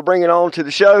writers that we're bringing on to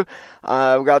the show.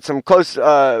 I've got some close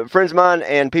friends of mine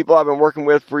and people I've been working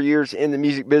with for years in the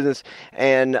music business,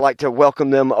 and I'd like to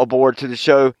welcome them aboard to the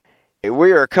show.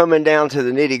 We are coming down to the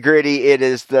nitty-gritty. It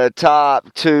is the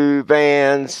top 2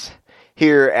 bands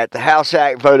here at the House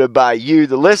Shack, voted by you,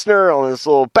 the listener, on this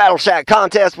little Battle Shack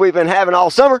contest we've been having all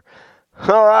summer.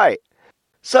 All right.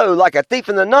 So, like a thief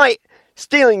in the night,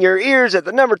 stealing your ears at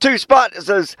the number 2 spot is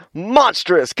those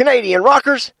monstrous Canadian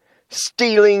rockers,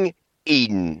 Stealing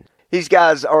Eden. These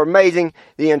guys are amazing.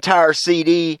 The entire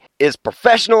CD is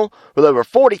professional. With over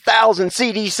 40,000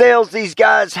 CD sales, these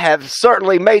guys have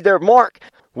certainly made their mark.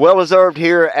 Well deserved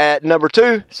here at number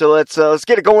 2. So let's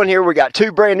get it going here. We got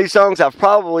 2 brand new songs. I've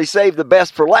probably saved the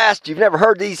best for last. You've never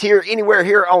heard these here anywhere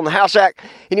here on the House Shack,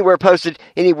 anywhere posted,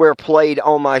 anywhere played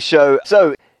on my show.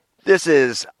 So this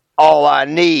is All I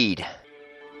Need. All I need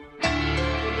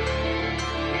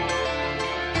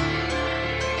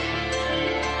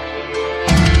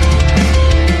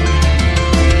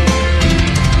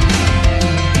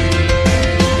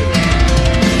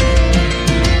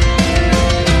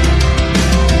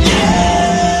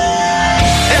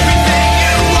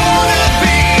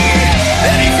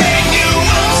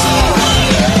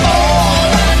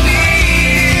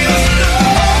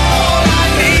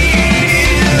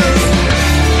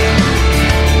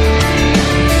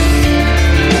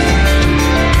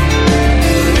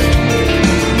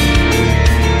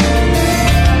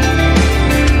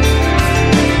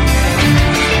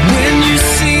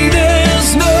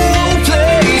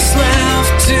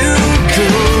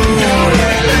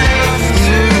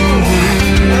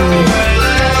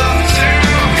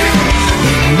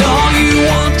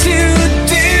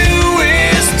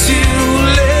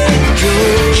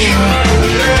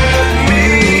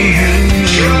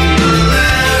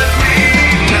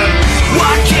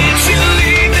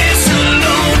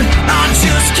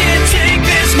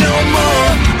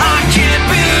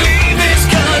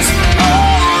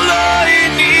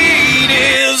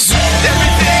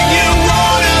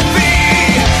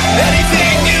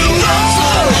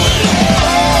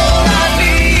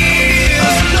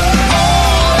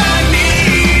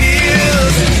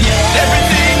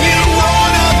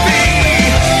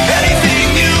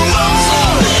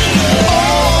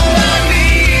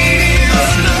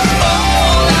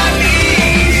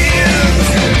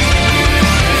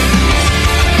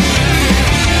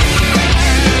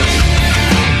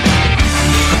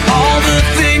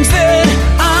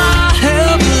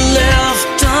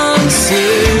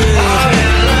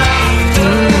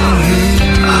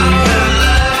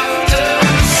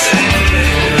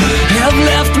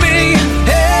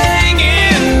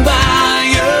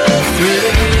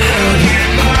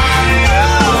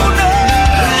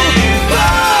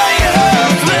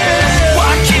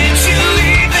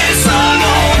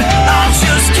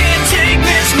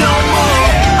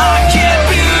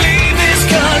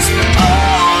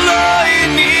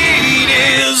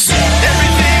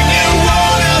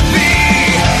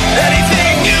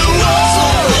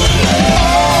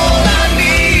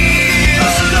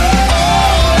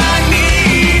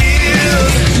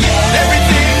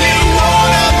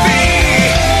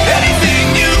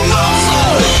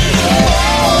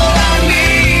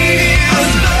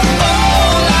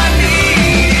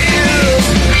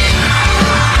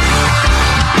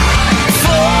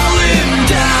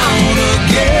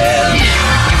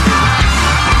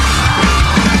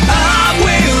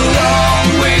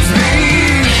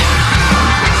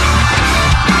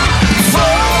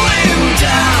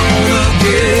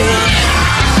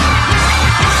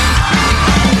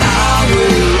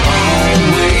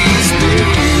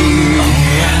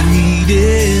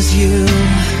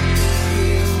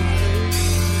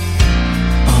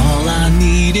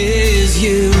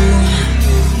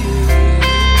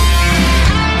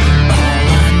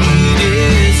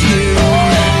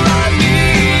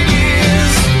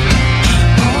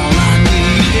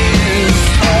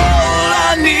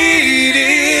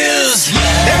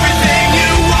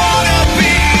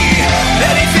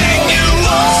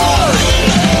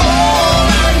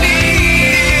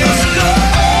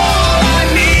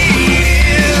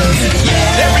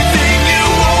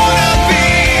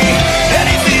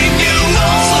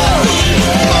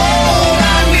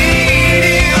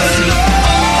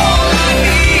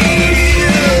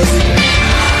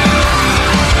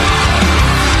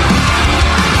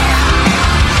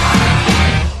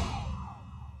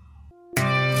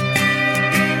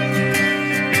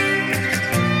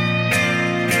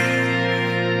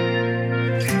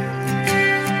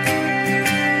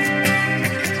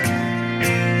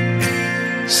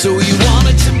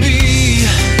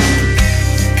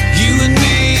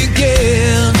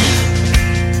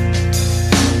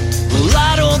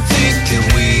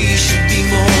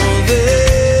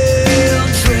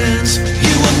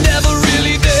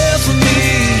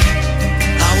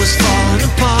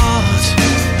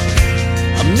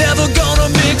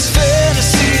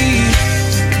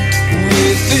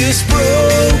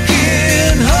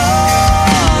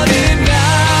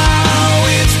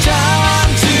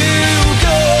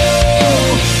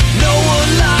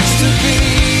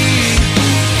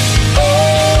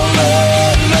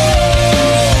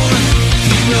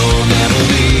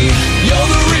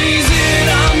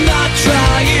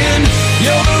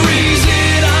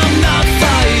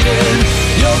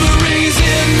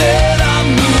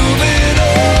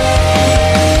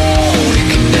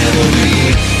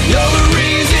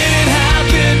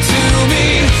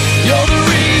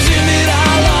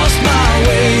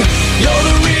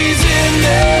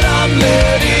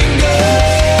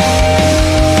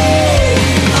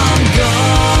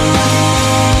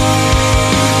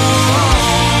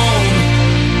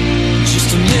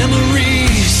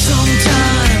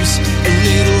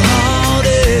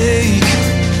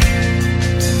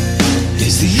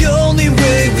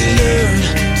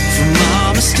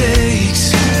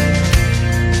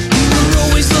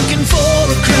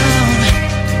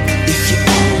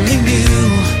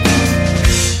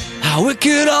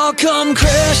come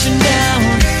crashing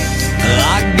down.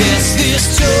 I guess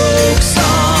this joke's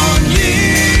on you.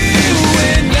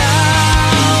 And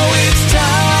now it's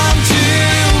time to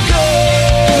go.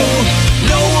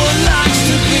 No one likes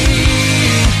to be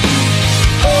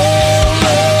all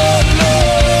alone.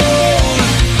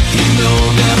 You know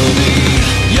that'll be.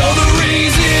 You're the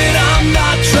reason I'm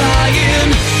not trying.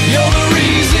 You're the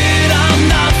reason I'm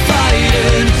not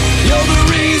fighting. You're the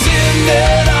reason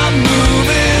that I'm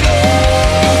moving on.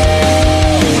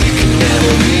 It can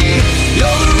never be.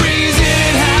 You're the reason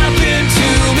it happened to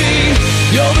me.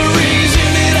 You're the reason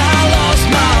that I lost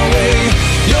my way.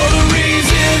 You're the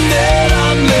reason that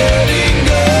I'm letting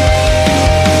go.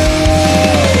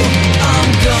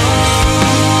 I'm gone.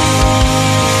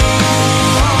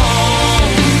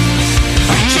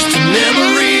 I'm just a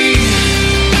memory.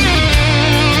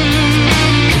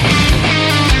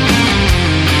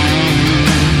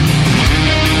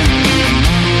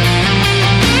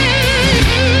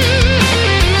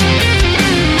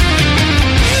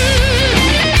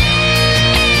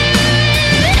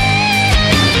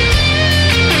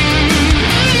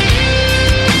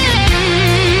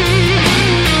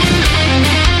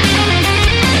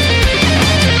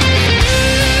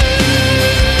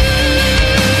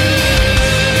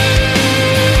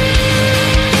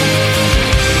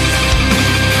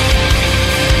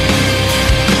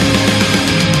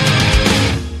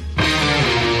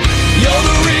 You're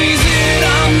the reason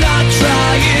I'm not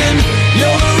trying.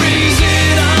 You're the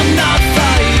reason I'm not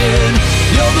fighting.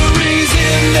 You're the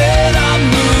reason that I'm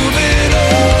moving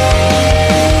on.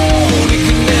 It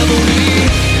can never be.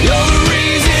 You're the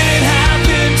reason it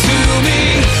happened to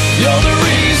me. You're the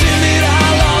reason that I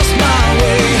lost my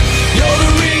way. You're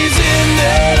the reason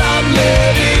that I'm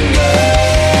letting go.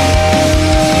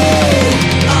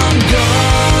 I'm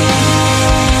gone.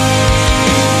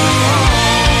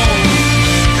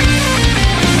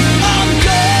 I'm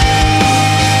gone.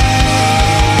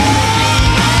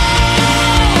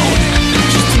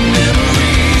 Just a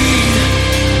memory.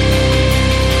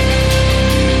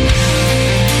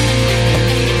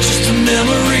 Just a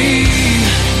memory.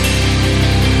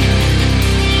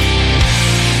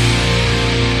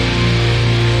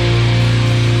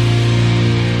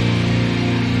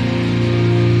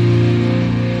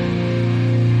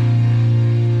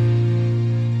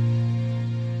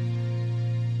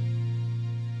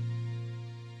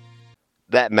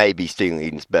 That may be Stealing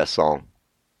Eden's best song.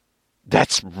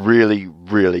 That's really,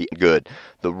 really good.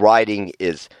 The writing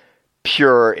is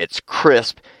pure, it's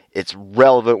crisp, it's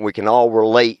relevant. We can all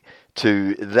relate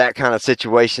to that kind of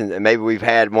situation that maybe we've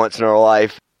had once in our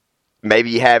life. Maybe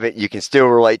you haven't, you can still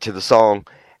relate to the song.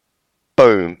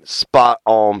 Boom, spot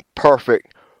on,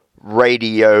 perfect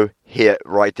radio hit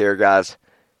right there, guys.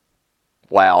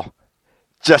 Wow,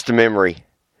 just a memory.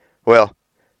 Well,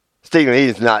 Stealing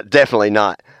Eden's definitely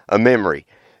not a memory.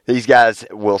 These guys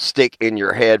will stick in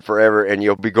your head forever, and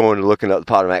you'll be going and looking up the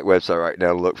Potomac website right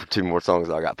now to look for 2 more songs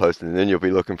I got posted, and then you'll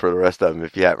be looking for the rest of them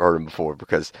if you haven't heard them before,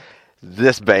 because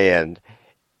this band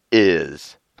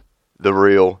is the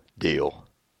real deal.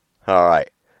 All right,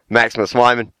 Maximus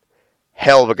Wyman,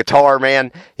 hell of a guitar,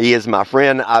 man. He is my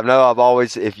friend. I know I've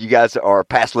always, if you guys are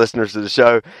past listeners to the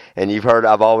show, and you've heard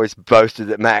I've always boasted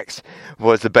that Max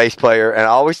was the bass player, and I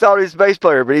always thought he was the bass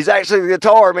player, but he's actually the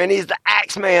guitar, man. He's the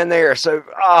axe man there. So,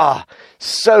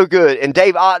 so good. And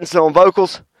Dave Ottenson on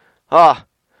vocals.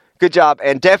 Good job.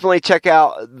 And definitely check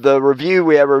out the review.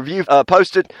 We have a review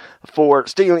posted for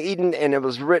Stealing Eden, and it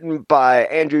was written by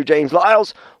Andrew James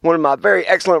Lyles, one of my very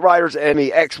excellent writers, and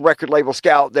the ex-record label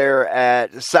scout there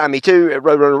at Sign Me Too at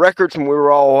Roadrunner Records, and we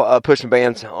were all pushing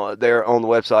bands there on the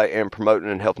website and promoting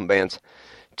and helping bands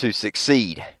to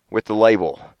succeed with the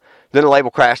label. Then the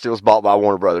label crashed. It was bought by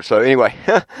Warner Brothers. So anyway,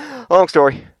 long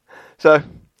story. So,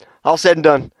 all said and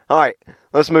done. All right,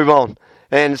 let's move on.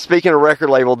 And speaking of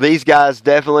record label, these guys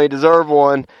definitely deserve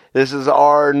one. This is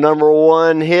our number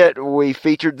 1 hit. We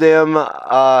featured them,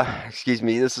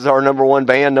 this is our number 1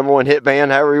 band, number 1 hit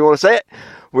band, however you want to say it.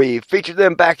 We featured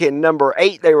them back in number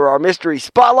 8. They were our mystery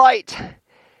spotlight.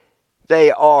 They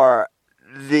are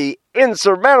the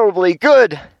insurmountably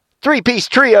good 3-piece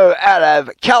trio out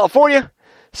of California.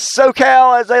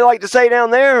 SoCal, as they like to say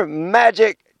down there,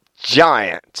 Magic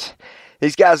Giant.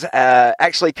 These guys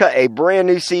actually cut a brand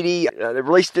new CD. They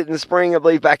released it in the spring, I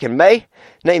believe, back in May.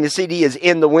 The name of the CD is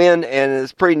In the Wind, and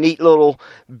it's a pretty neat little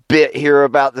bit here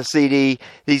about the CD.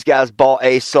 These guys bought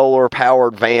a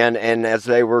solar-powered van, and as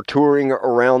they were touring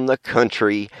around the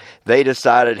country, they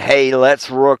decided, hey,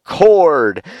 let's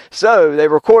record. So they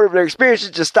recorded their experiences,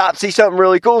 just stop, see something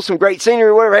really cool, some great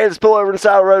scenery, whatever. Hey, let's pull over on the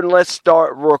side of the road and let's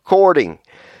start recording.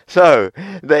 So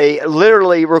they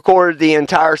literally recorded the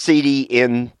entire CD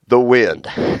in the wind.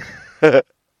 I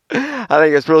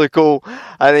think it's really cool.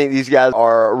 I think these guys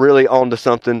are really onto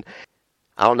something.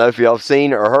 I don't know if y'all have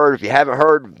seen or heard. If you haven't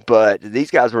heard, but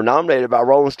these guys were nominated by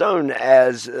Rolling Stone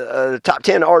as the top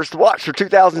 10 artists to watch for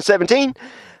 2017.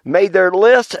 Made their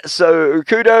list. So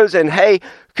kudos, and hey,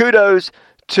 kudos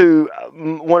to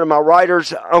one of my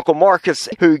writers, Uncle Marcus,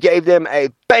 who gave them a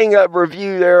bang-up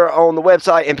review there on the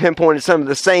website and pinpointed some of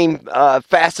the same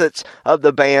facets of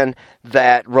the band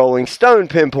that Rolling Stone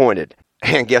pinpointed.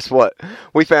 And guess what?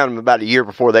 We found them about a year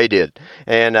before they did,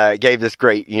 and gave this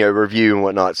great, review and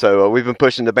whatnot. So we've been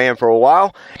pushing the band for a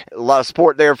while. A lot of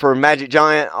support there for Magic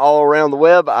Giant all around the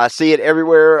web. I see it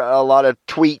everywhere. A lot of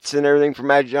tweets and everything from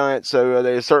Magic Giant. So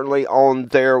they're certainly on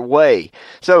their way.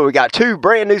 So we got 2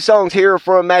 brand new songs here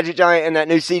from Magic Giant and that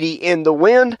new CD, In the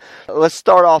Wind. Let's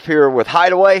start off here with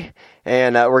Hideaway.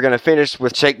 And we're going to finish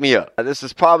with Shake Me Up. This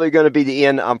is probably going to be the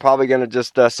end. I'm probably going to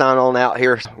just sign on out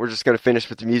here. We're just going to finish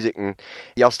with the music. And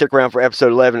y'all stick around for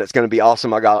episode 11. It's going to be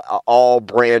awesome. I got all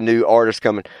brand new artists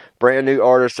coming. Brand new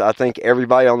artists. I think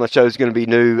everybody on the show is going to be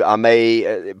new. I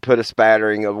may put a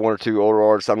spattering of 1 or 2 older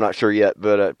artists. I'm not sure yet,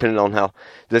 but depending on how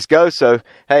this goes. So,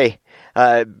 hey,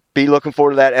 be looking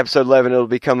forward to that. Episode 11. It'll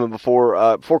be coming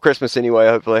before Christmas anyway.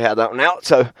 Hopefully I have that one out.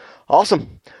 So,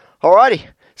 awesome. Alrighty.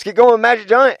 Let's get going with Magic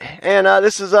Giant, and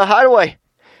this is Hideaway.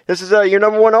 This is your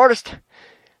number 1 artist.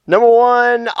 Number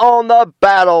 1 on the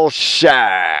Battle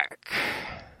Shack.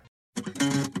 Do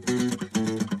you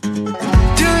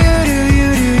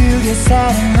get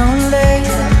sad and lonely?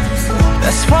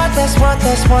 That's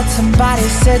what somebody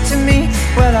said to me.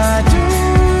 Well, I do.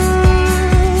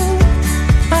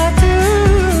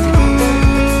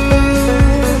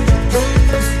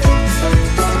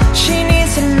 She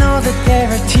needs to know that there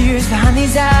are tears behind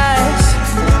these eyes.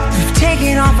 We've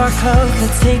taken off our clothes,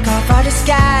 let's take off our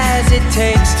disguise. It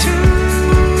takes two.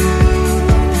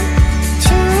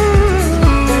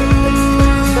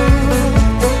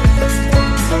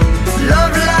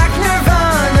 Love like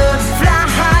Nirvana, fly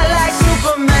high like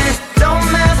Superman. Don't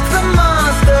mask the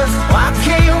monster, why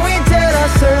can't we tell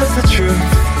ourselves the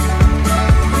truth?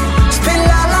 Spill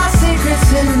all our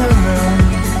secrets in the room.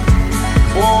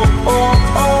 Oh, oh,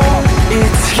 oh,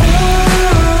 it's you.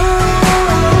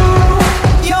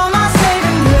 You're my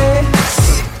saving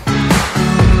grace,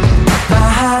 my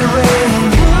highway.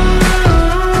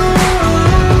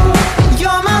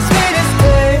 You're my sweetest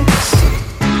taste,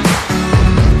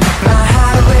 my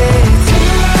highway.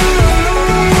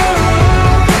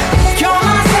 You're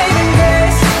my saving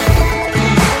grace,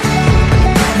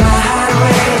 my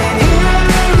highway.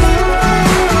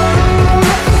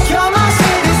 You're my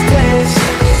sweetest taste.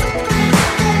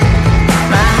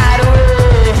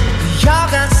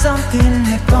 Something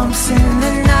that bumps in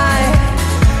the night.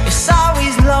 It's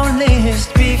always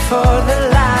loneliest before the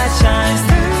light shines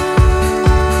through.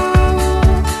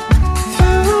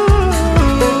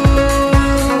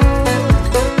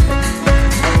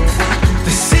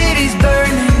 The city's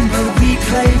burning, but we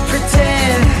play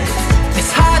pretend.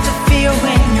 It's hard to feel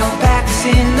when your back's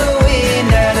in the wind.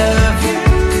 I love you.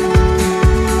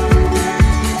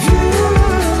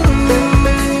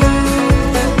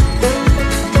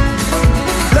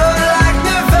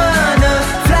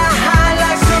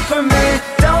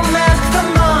 Don't mask the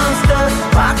monster,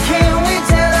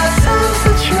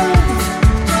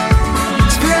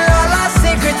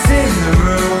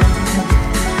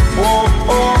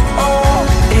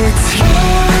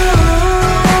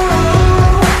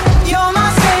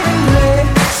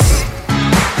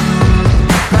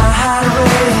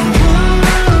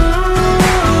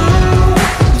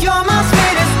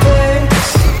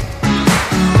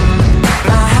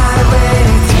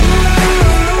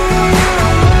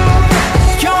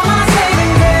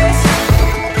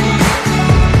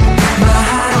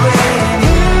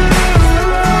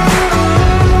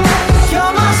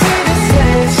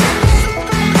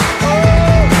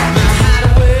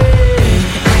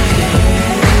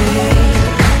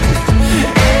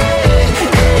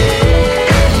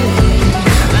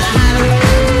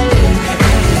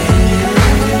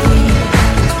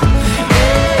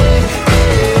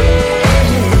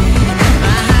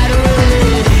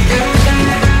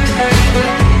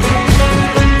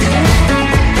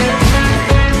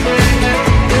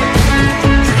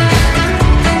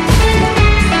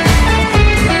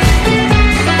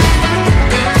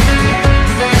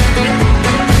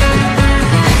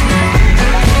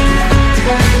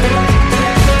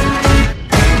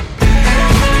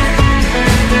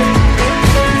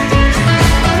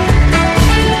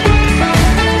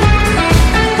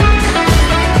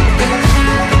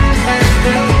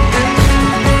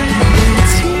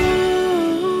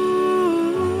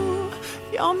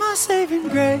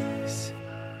 grace,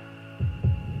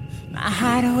 my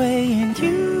hideaway in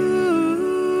you.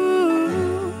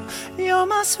 You're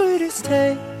my sweetest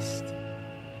taste.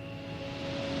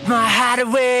 My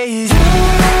hideaway is you.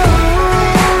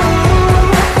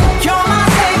 You're my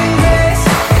saving grace.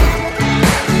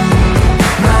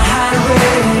 My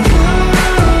hideaway is you.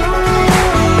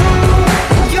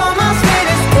 You're my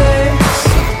sweetest taste.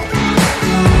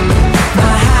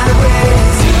 My hideaway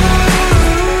is you.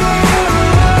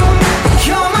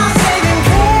 You're my saving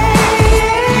grace.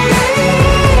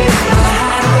 My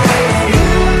hideaway is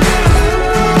you.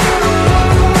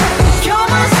 You're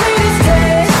my sweetest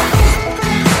taste.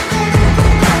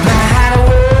 My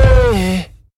hideaway.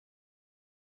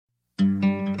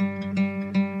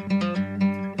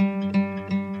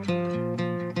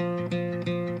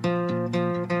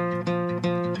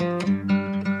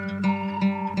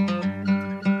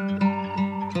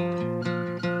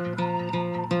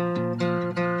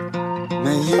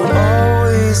 May you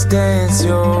always dance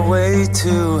your way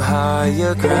to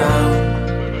higher ground,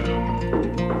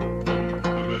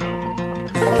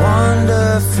 and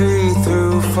wander free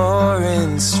through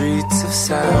foreign streets of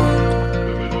sound.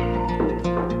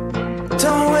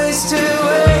 Don't waste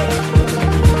away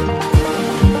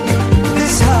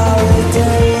this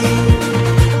holiday.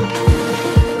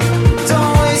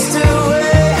 Don't waste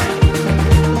away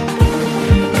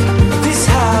this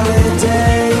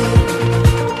holiday.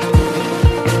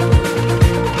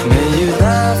 May you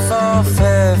laugh off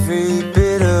every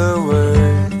bitter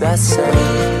word that's said,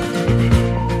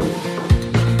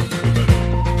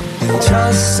 and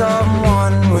trust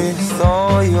someone with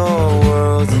all your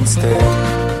world instead.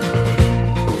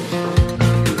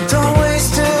 Don't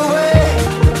waste away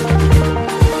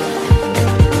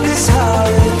this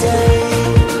holiday.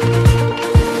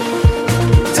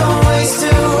 Don't waste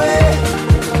away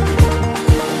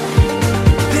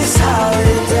this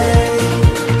holiday.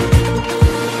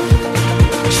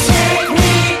 Shake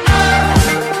me up,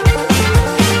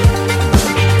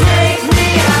 break me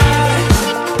out.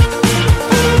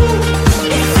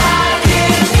 If I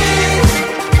give in,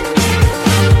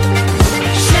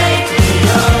 shake me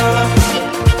up,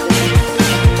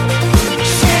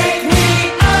 shake me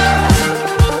up,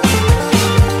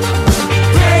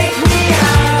 break me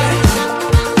out.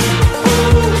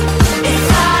 If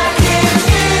I give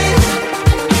in,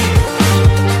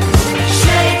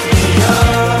 shake me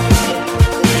up.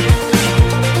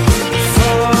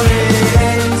 Before it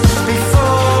ends,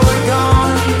 before we're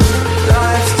gone,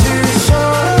 life's too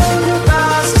short and the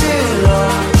bar's too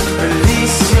long.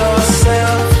 Release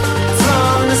yourself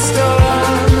from the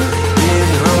storm, it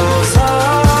rolls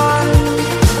on.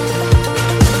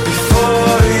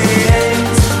 Before it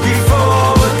ends, before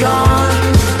we're gone,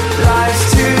 life's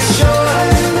too short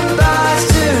and the bar's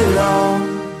too long.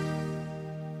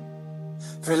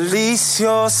 Release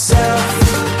yourself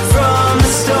from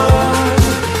the storm,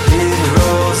 it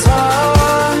rolls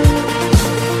on.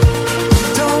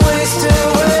 Don't waste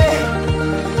away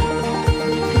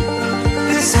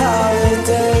this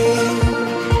holiday.